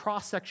tiny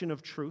cross-section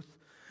of truth.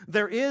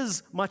 There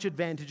is much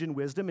advantage in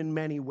wisdom in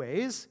many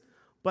ways,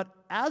 but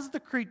as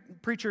the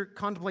preacher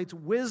contemplates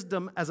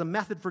wisdom as a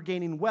method for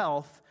gaining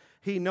wealth,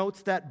 he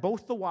notes that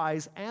both the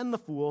wise and the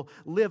fool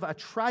live a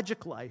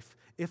tragic life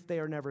if they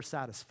are never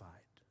satisfied.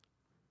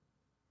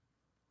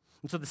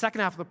 And so the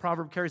second half of the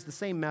proverb carries the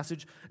same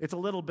message. It's a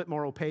little bit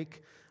more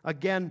opaque.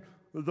 Again,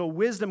 though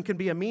wisdom can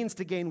be a means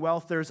to gain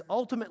wealth, there's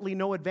ultimately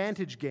no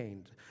advantage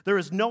gained. There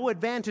is no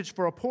advantage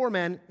for a poor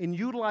man in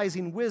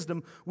utilizing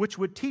wisdom, which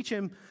would teach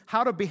him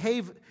how to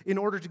behave in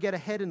order to get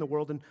ahead in the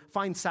world and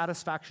find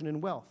satisfaction in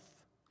wealth.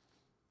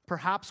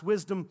 Perhaps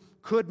wisdom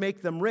could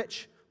make them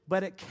rich,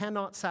 but it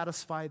cannot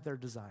satisfy their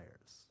desires.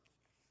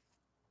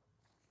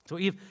 So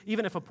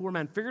even if a poor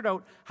man figured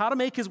out how to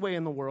make his way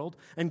in the world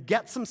and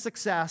get some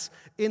success,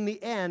 in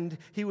the end,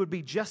 he would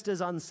be just as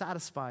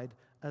unsatisfied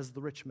as the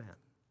rich man.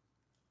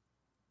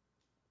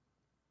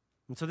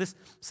 And so this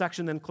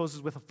section then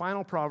closes with a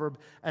final proverb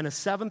and a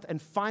seventh and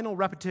final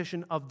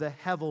repetition of the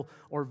hevel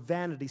or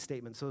vanity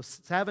statement. So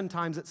 7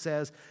 times it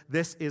says,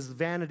 this is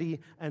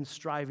vanity and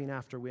striving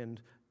after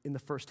wind in the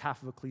first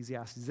half of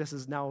Ecclesiastes. This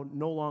is now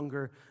no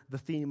longer the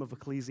theme of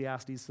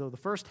Ecclesiastes. So the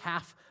first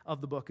half of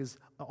the book is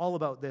all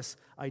about this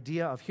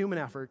idea of human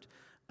effort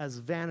as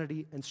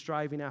vanity and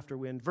striving after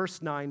wind.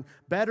 Verse 9,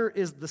 better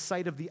is the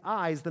sight of the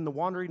eyes than the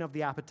wandering of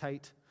the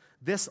appetite.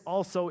 This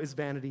also is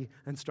vanity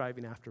and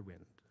striving after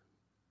wind.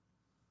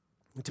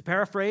 And to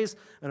paraphrase,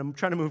 and I'm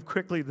trying to move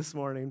quickly this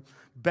morning,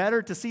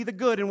 better to see the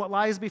good in what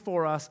lies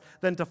before us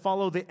than to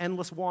follow the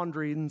endless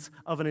wanderings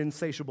of an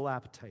insatiable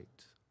appetite.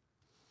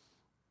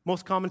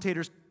 Most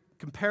commentators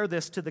compare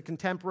this to the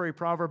contemporary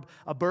proverb,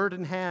 a bird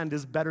in hand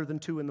is better than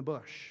 2 in the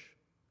bush.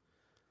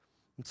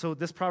 And so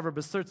this proverb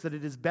asserts that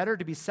it is better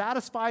to be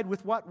satisfied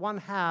with what one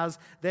has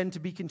than to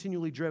be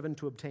continually driven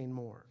to obtain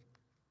more.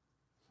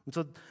 And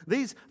so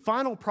these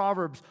final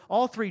proverbs,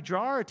 all 3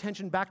 draw our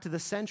attention back to the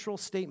central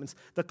statements,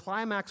 the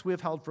climax we have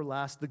held for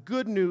last, the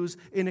good news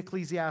in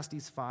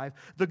Ecclesiastes 5,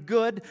 the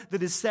good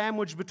that is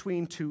sandwiched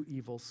between 2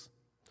 evils.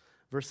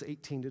 Verse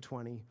 18 to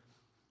 20.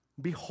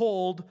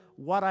 Behold,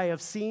 what I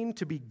have seen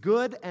to be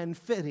good and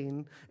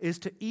fitting is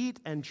to eat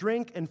and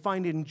drink and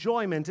find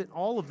enjoyment in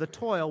all of the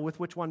toil with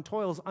which one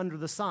toils under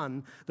the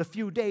sun, the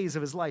few days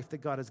of his life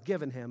that God has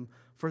given him,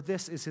 for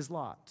this is his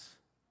lot.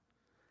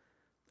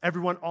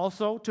 Everyone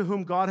also to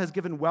whom God has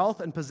given wealth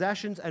and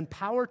possessions and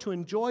power to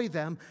enjoy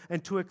them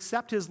and to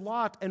accept his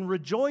lot and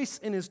rejoice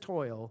in his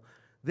toil,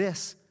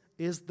 this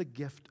is the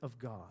gift of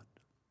God.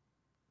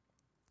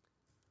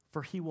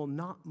 For he will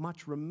not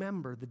much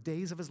remember the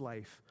days of his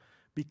life,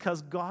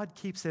 because God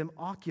keeps him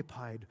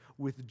occupied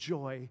with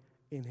joy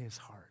in his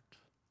heart.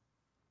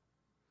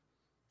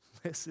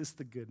 This is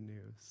the good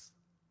news.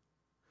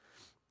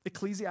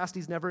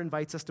 Ecclesiastes never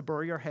invites us to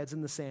bury our heads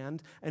in the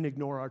sand and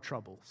ignore our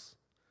troubles.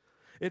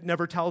 It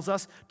never tells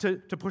us to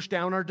push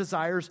down our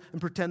desires and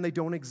pretend they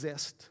don't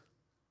exist.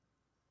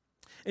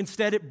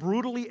 Instead, it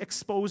brutally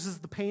exposes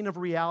the pain of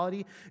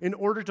reality in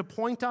order to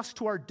point us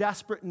to our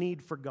desperate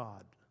need for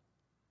God.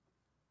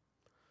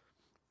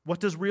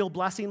 What does real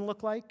blessing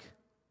look like?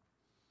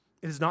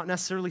 It is not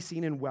necessarily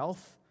seen in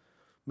wealth,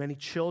 many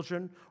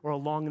children, or a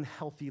long and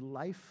healthy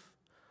life.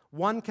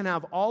 One can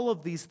have all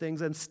of these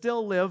things and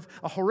still live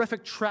a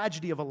horrific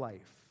tragedy of a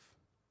life.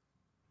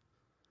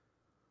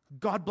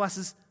 God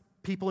blesses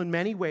people in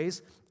many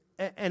ways,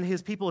 and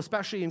his people,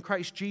 especially in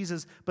Christ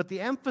Jesus, but the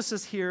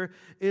emphasis here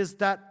is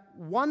that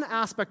one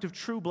aspect of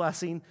true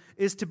blessing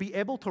is to be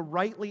able to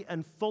rightly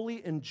and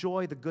fully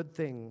enjoy the good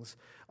things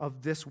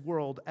of this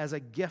world as a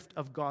gift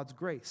of God's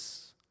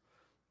grace.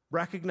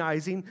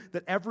 Recognizing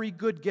that every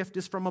good gift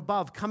is from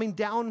above, coming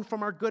down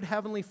from our good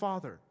Heavenly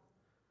Father.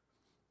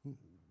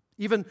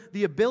 Even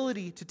the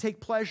ability to take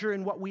pleasure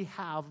in what we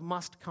have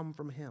must come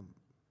from him.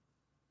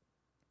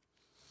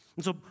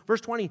 And so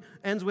verse 20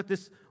 ends with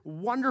this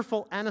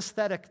wonderful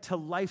anesthetic to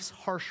life's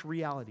harsh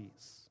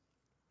realities.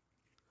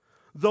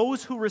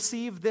 Those who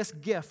receive this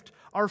gift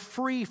are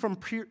free from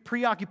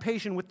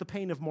preoccupation with the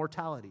pain of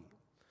mortality.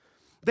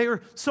 They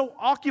are so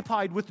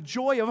occupied with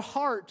joy of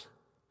heart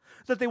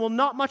that they will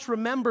not much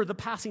remember the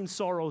passing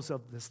sorrows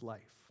of this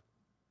life.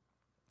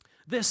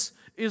 This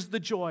is the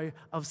joy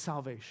of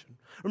salvation.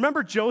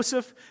 Remember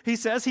Joseph? He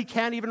says he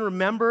can't even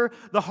remember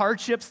the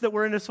hardships that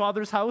were in his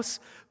father's house.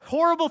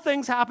 Horrible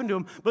things happened to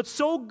him, but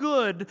so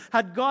good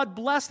had God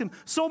blessed him.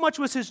 So much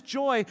was his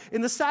joy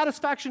in the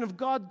satisfaction of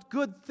God's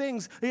good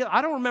things.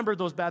 I don't remember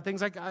those bad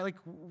things.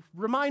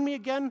 Remind me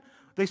again.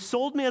 They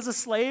sold me as a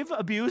slave,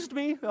 abused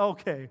me.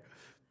 Okay.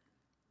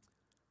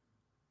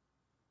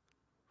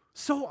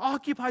 So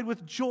occupied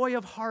with joy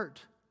of heart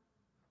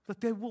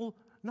that they will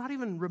not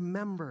even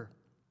remember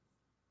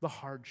the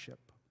hardship.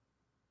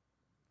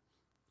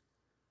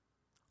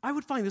 I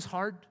would find this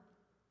hard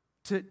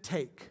to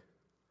take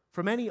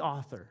from any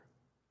author,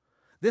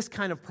 this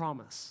kind of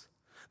promise,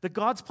 that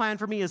God's plan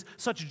for me is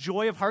such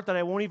joy of heart that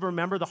I won't even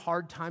remember the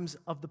hard times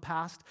of the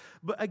past.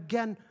 But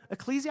again,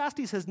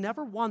 Ecclesiastes has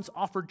never once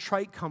offered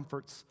trite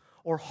comforts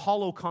or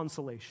hollow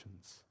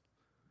consolations.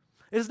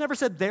 It has never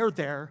said, they're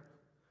there.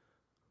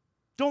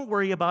 Don't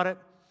worry about it.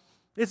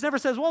 It never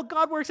says, well,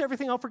 God works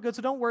everything out for good,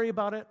 so don't worry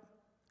about it.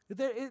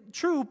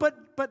 True, but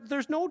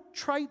there's no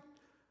trite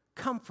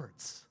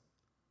comforts.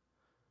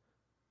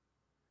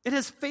 It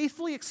has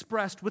faithfully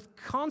expressed with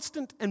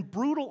constant and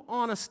brutal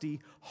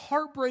honesty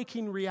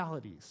heartbreaking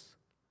realities.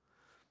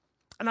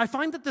 And I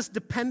find that this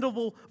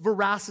dependable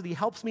veracity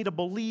helps me to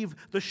believe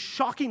the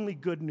shockingly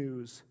good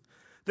news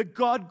that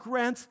God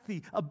grants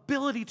the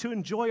ability to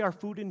enjoy our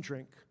food and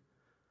drink,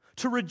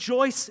 to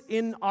rejoice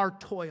in our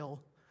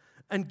toil,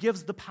 and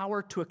gives the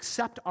power to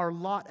accept our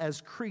lot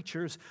as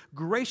creatures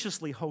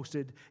graciously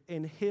hosted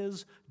in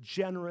His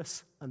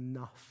generous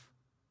enough.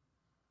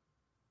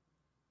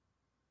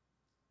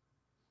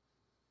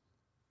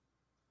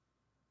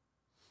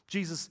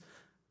 Jesus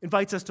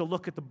invites us to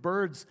look at the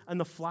birds and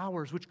the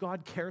flowers which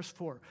God cares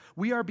for.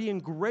 We are being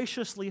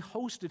graciously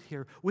hosted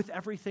here with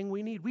everything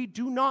we need. We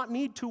do not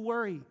need to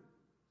worry.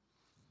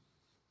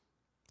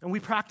 And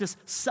we practice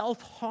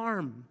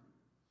self-harm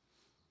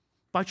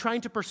by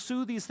trying to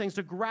pursue these things,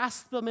 to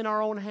grasp them in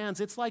our own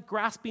hands. It's like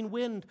grasping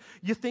wind.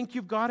 You think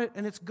you've got it,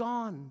 and it's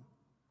gone.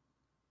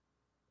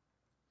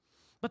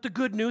 But the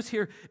good news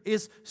here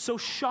is so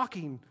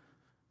shocking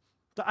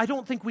that I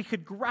don't think we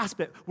could grasp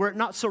it were it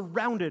not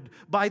surrounded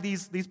by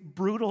these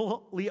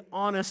brutally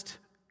honest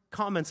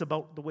comments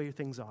about the way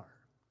things are.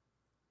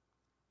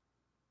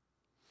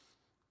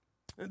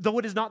 Though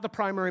it is not the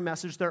primary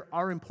message, there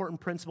are important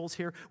principles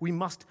here. We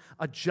must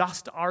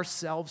adjust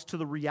ourselves to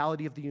the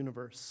reality of the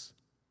universe,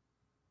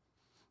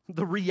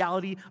 the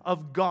reality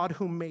of God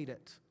who made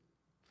it.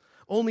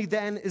 Only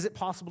then is it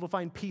possible to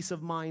find peace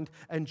of mind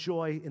and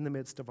joy in the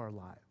midst of our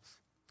lives.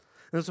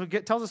 And so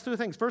it tells us two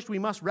things. First, we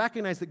must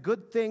recognize that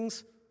good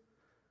things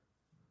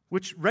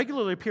which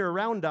regularly appear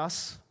around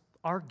us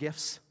are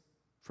gifts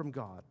from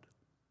God.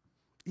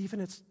 Even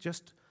it's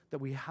just that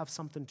we have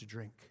something to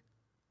drink.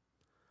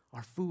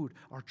 Our food,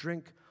 our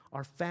drink,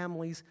 our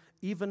families,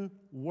 even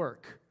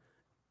work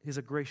is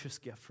a gracious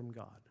gift from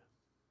God.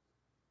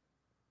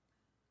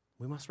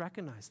 We must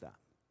recognize that.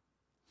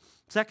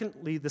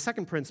 Secondly, the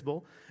second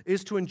principle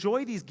is to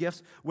enjoy these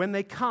gifts when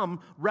they come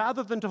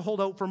rather than to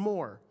hold out for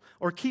more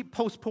or keep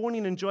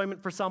postponing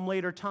enjoyment for some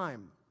later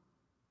time.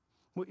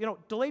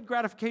 Delayed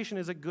gratification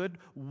is a good,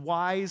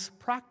 wise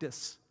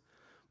practice.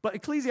 But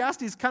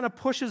Ecclesiastes kind of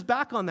pushes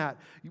back on that.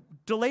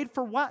 Delayed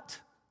for what?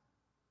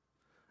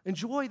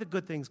 Enjoy the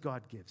good things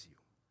God gives you.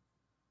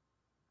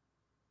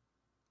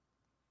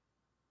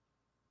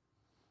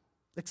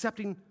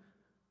 Accepting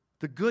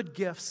the good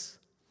gifts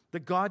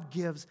that God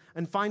gives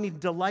and finding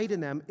delight in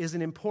them is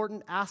an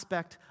important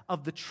aspect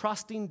of the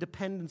trusting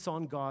dependence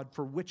on God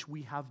for which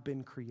we have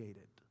been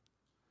created.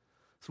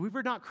 So we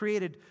were not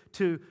created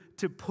to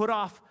put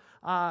off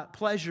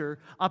pleasure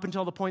up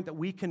until the point that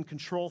we can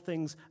control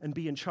things and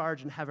be in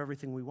charge and have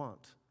everything we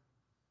want.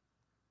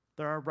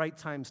 There are right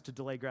times to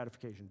delay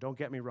gratification. Don't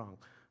get me wrong.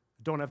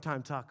 Don't have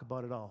time to talk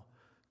about it all.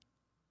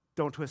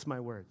 Don't twist my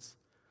words.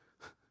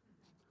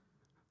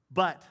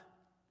 But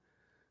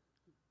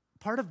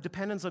part of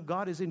dependence on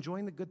God is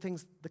enjoying the good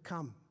things that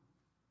come.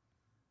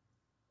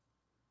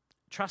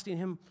 Trusting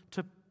Him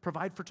to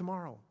provide for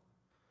tomorrow.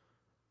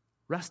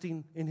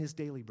 Resting in His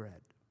daily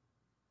bread.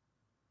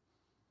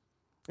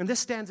 And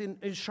this stands in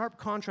sharp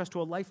contrast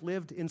to a life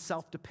lived in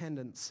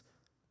self-dependence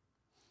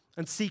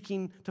and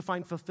seeking to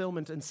find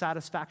fulfillment and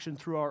satisfaction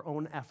through our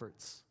own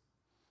efforts.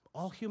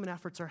 All human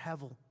efforts are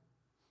hevel.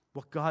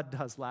 What God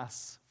does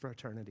lasts for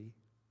eternity.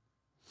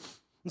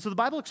 And so the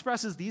Bible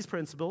expresses these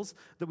principles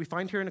that we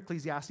find here in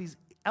Ecclesiastes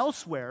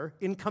elsewhere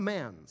in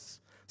commands,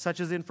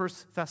 such as in 1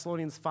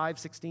 Thessalonians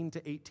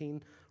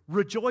 5:16-18.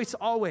 Rejoice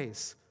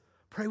always.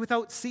 Pray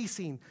without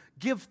ceasing.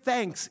 Give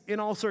thanks in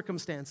all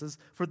circumstances,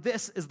 for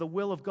this is the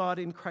will of God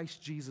in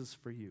Christ Jesus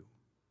for you.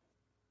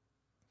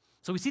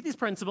 So we see these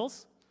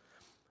principles.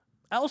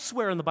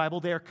 Elsewhere in the Bible,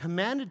 they are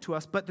commanded to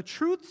us, but the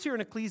truths here in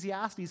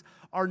Ecclesiastes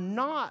are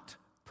not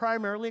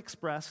primarily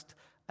expressed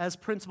as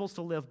principles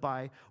to live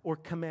by or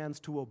commands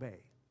to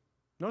obey.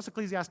 Notice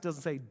Ecclesiastes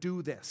doesn't say,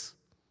 do this.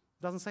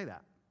 It doesn't say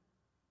that.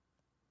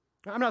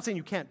 I'm not saying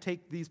you can't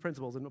take these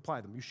principles and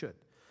apply them. You should.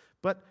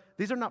 But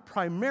these are not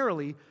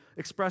primarily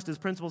expressed as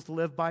principles to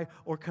live by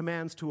or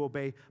commands to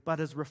obey, but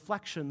as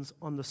reflections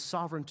on the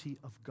sovereignty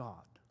of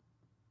God.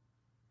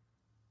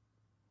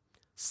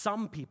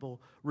 Some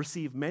people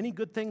receive many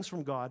good things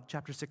from God,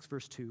 chapter 6,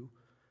 verse 2.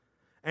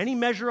 Any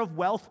measure of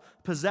wealth,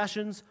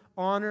 possessions,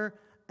 honor,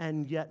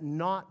 and yet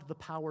not the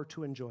power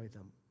to enjoy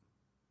them.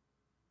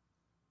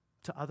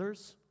 To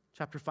others,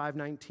 chapter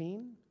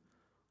 5:19,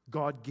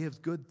 God gives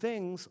good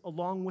things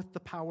along with the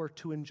power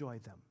to enjoy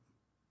them.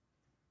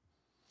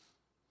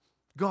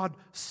 God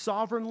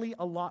sovereignly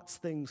allots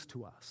things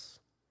to us.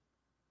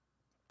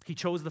 He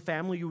chose the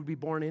family you would be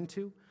born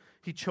into.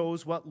 He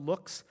chose what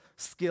looks,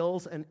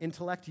 skills, and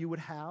intellect you would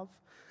have.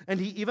 And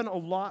He even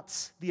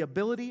allots the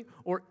ability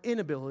or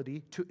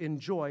inability to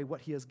enjoy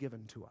what He has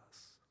given to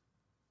us.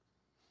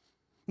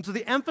 And so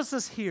the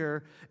emphasis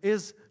here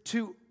is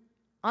to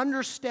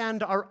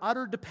understand our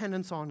utter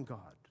dependence on God.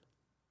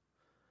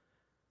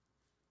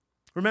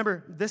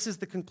 Remember, this is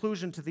the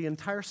conclusion to the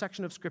entire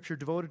section of Scripture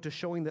devoted to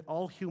showing that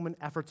all human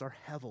efforts are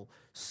hevel,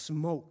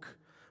 smoke,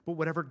 but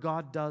whatever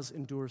God does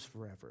endures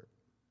forever.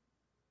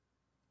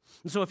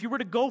 And so if you were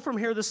to go from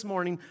here this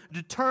morning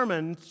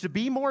determined to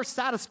be more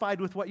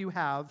satisfied with what you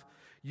have,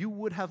 you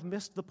would have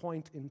missed the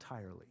point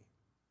entirely.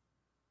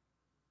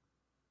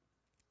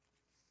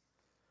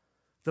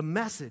 The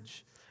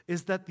message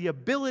is that the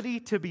ability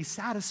to be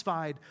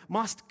satisfied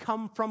must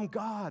come from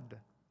God.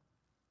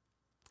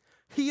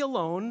 He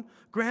alone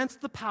grants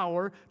the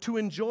power to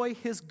enjoy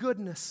His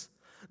goodness,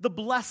 the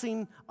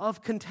blessing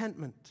of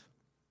contentment.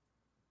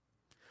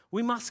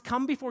 We must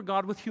come before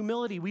God with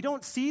humility. We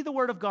don't see the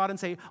Word of God and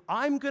say,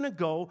 I'm going to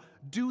go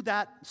do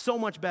that so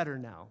much better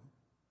now,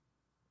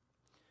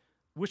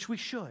 which we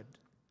should.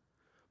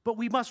 But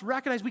we must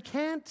recognize we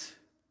can't.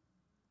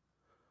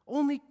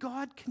 Only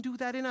God can do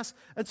that in us.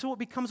 And so it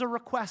becomes a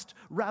request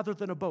rather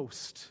than a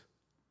boast.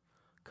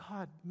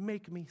 God,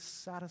 make me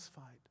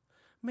satisfied.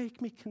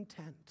 Make me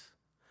content.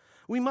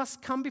 We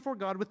must come before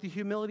God with the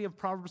humility of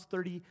Proverbs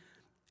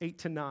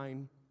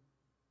 38-9.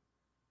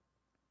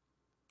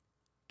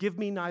 Give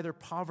me neither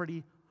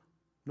poverty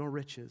nor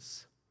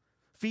riches.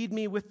 Feed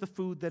me with the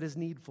food that is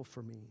needful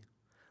for me,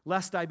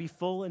 lest I be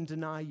full and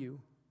deny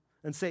you,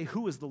 and say,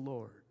 who is the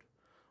Lord?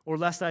 Or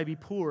lest I be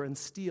poor and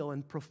steal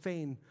and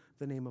profane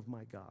the name of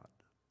my God.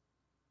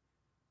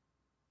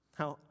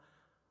 Now,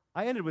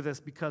 I ended with this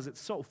because it's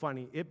so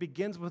funny. It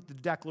begins with the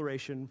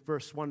declaration,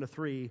 verse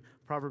 1-3,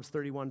 Proverbs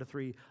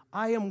 31-3.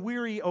 I am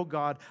weary, O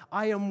God.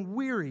 I am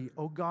weary,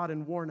 O God,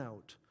 and worn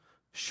out.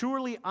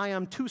 Surely I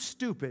am too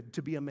stupid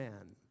to be a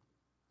man.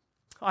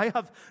 I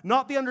have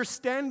not the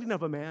understanding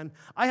of a man.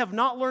 I have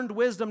not learned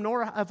wisdom,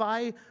 nor have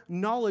I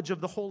knowledge of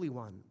the Holy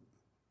One.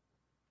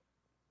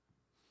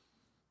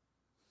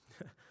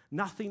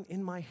 Nothing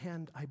in my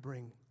hand I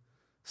bring.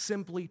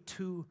 Simply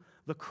to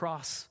the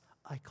cross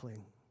I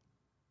cling.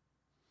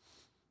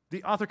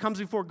 The author comes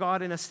before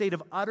God in a state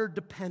of utter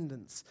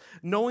dependence,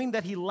 knowing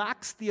that he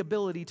lacks the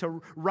ability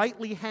to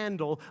rightly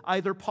handle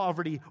either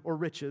poverty or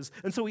riches.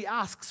 And so he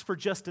asks for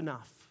just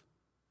enough.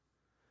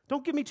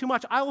 Don't give me too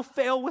much. I will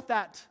fail with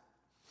that.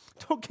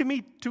 Don't give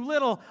me too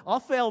little. I'll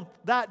fail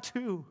that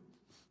too.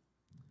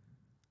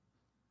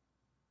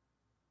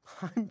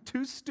 I'm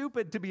too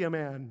stupid to be a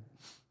man.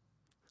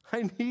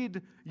 I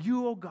need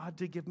you, O God,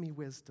 to give me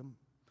wisdom.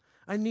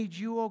 I need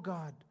you, O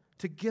God,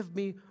 to give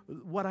me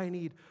what I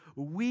need.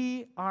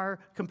 We are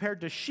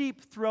compared to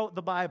sheep throughout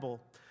the Bible,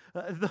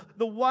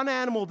 the one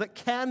animal that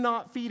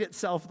cannot feed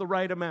itself the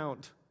right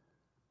amount.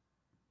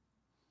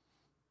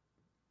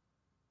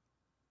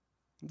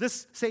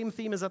 This same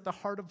theme is at the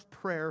heart of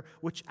prayer,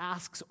 which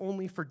asks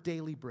only for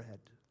daily bread.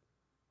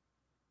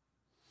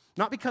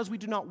 Not because we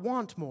do not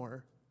want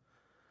more,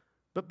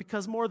 but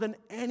because more than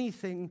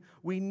anything,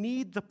 we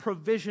need the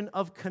provision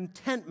of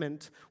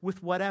contentment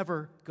with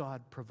whatever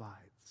God provides.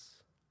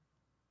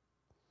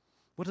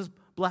 What does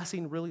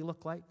blessing really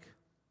look like?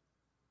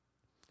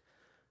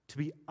 To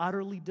be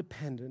utterly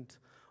dependent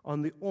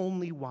on the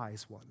only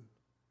wise one,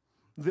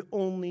 the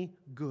only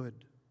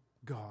good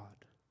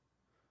God,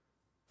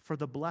 for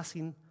the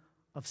blessing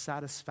of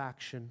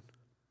satisfaction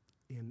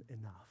in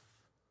enough.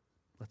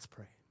 Let's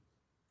pray.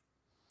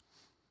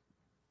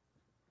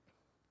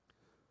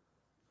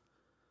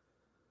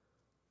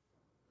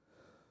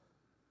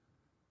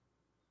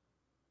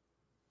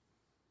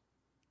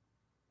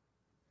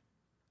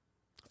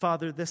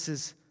 Father, this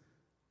is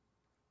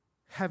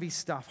heavy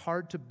stuff,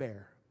 hard to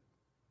bear.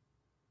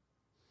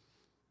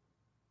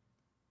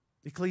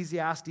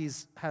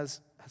 Ecclesiastes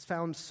has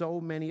found so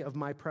many of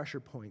my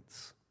pressure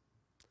points.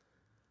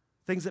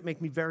 Things that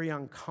make me very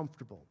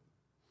uncomfortable.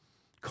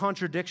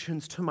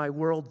 Contradictions to my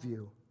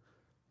worldview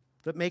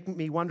that make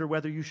me wonder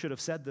whether you should have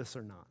said this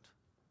or not.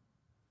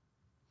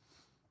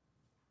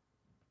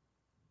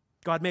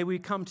 God, may we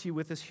come to you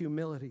with this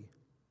humility.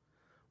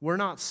 We're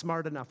not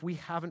smart enough. We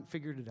haven't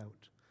figured it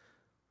out.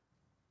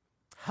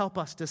 Help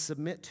us to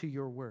submit to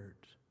your word.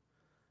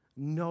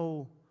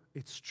 Know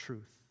its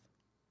truth.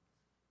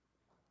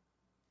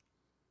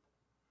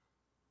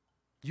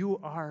 You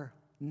are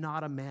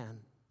not a man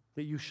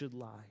that you should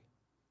lie.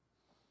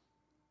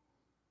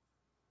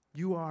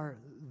 You are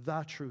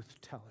the truth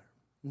teller.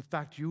 In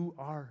fact, you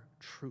are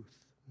truth.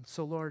 And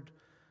so, Lord,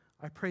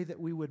 I pray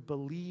that we would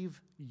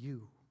believe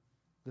you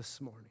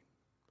this morning.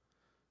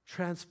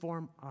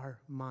 Transform our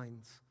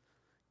minds.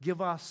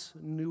 Give us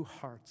new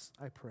hearts,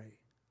 I pray.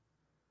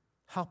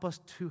 Help us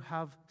to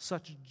have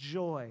such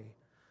joy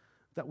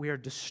that we are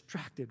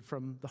distracted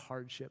from the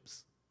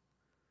hardships.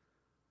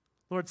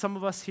 Lord, some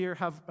of us here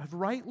have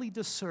rightly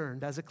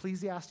discerned, as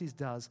Ecclesiastes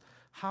does,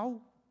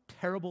 how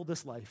terrible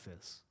this life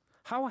is,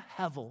 how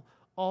heavy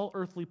all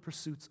earthly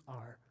pursuits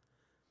are.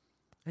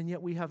 And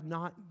yet we have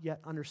not yet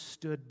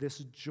understood this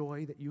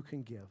joy that you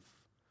can give.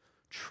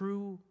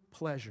 True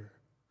pleasure,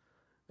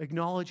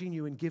 acknowledging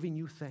you and giving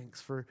you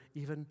thanks for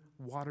even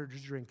water to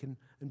drink and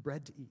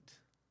bread to eat.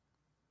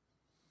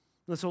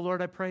 And so,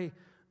 Lord, I pray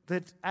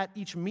that at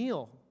each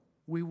meal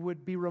we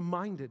would be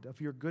reminded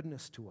of your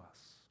goodness to us.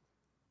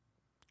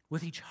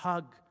 With each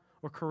hug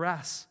or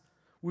caress,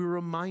 we're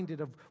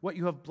reminded of what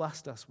you have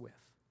blessed us with.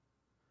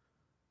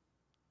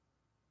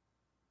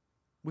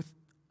 With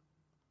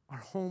our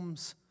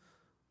homes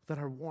that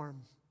are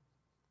warm.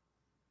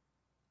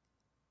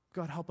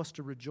 God, help us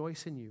to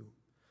rejoice in you,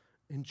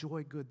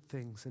 enjoy good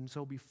things, and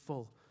so be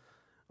full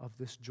of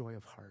this joy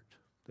of heart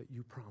that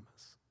you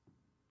promise.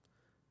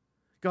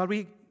 God,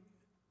 we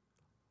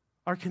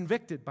are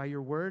convicted by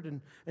your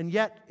word, and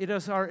yet it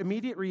is our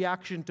immediate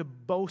reaction to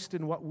boast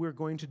in what we're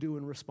going to do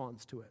in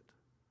response to it.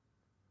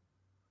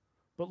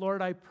 But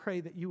Lord, I pray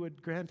that you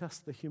would grant us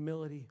the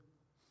humility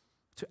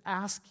to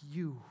ask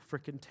you for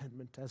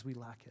contentment as we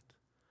lack it,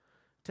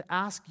 to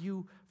ask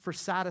you for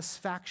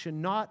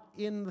satisfaction, not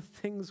in the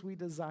things we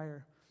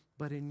desire,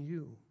 but in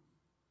you,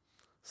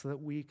 so that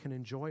we can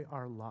enjoy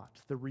our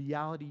lot, the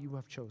reality you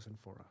have chosen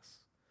for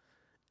us,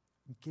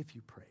 and give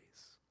you praise.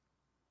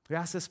 We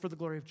ask this for the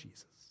glory of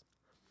Jesus.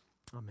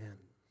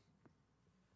 Amen.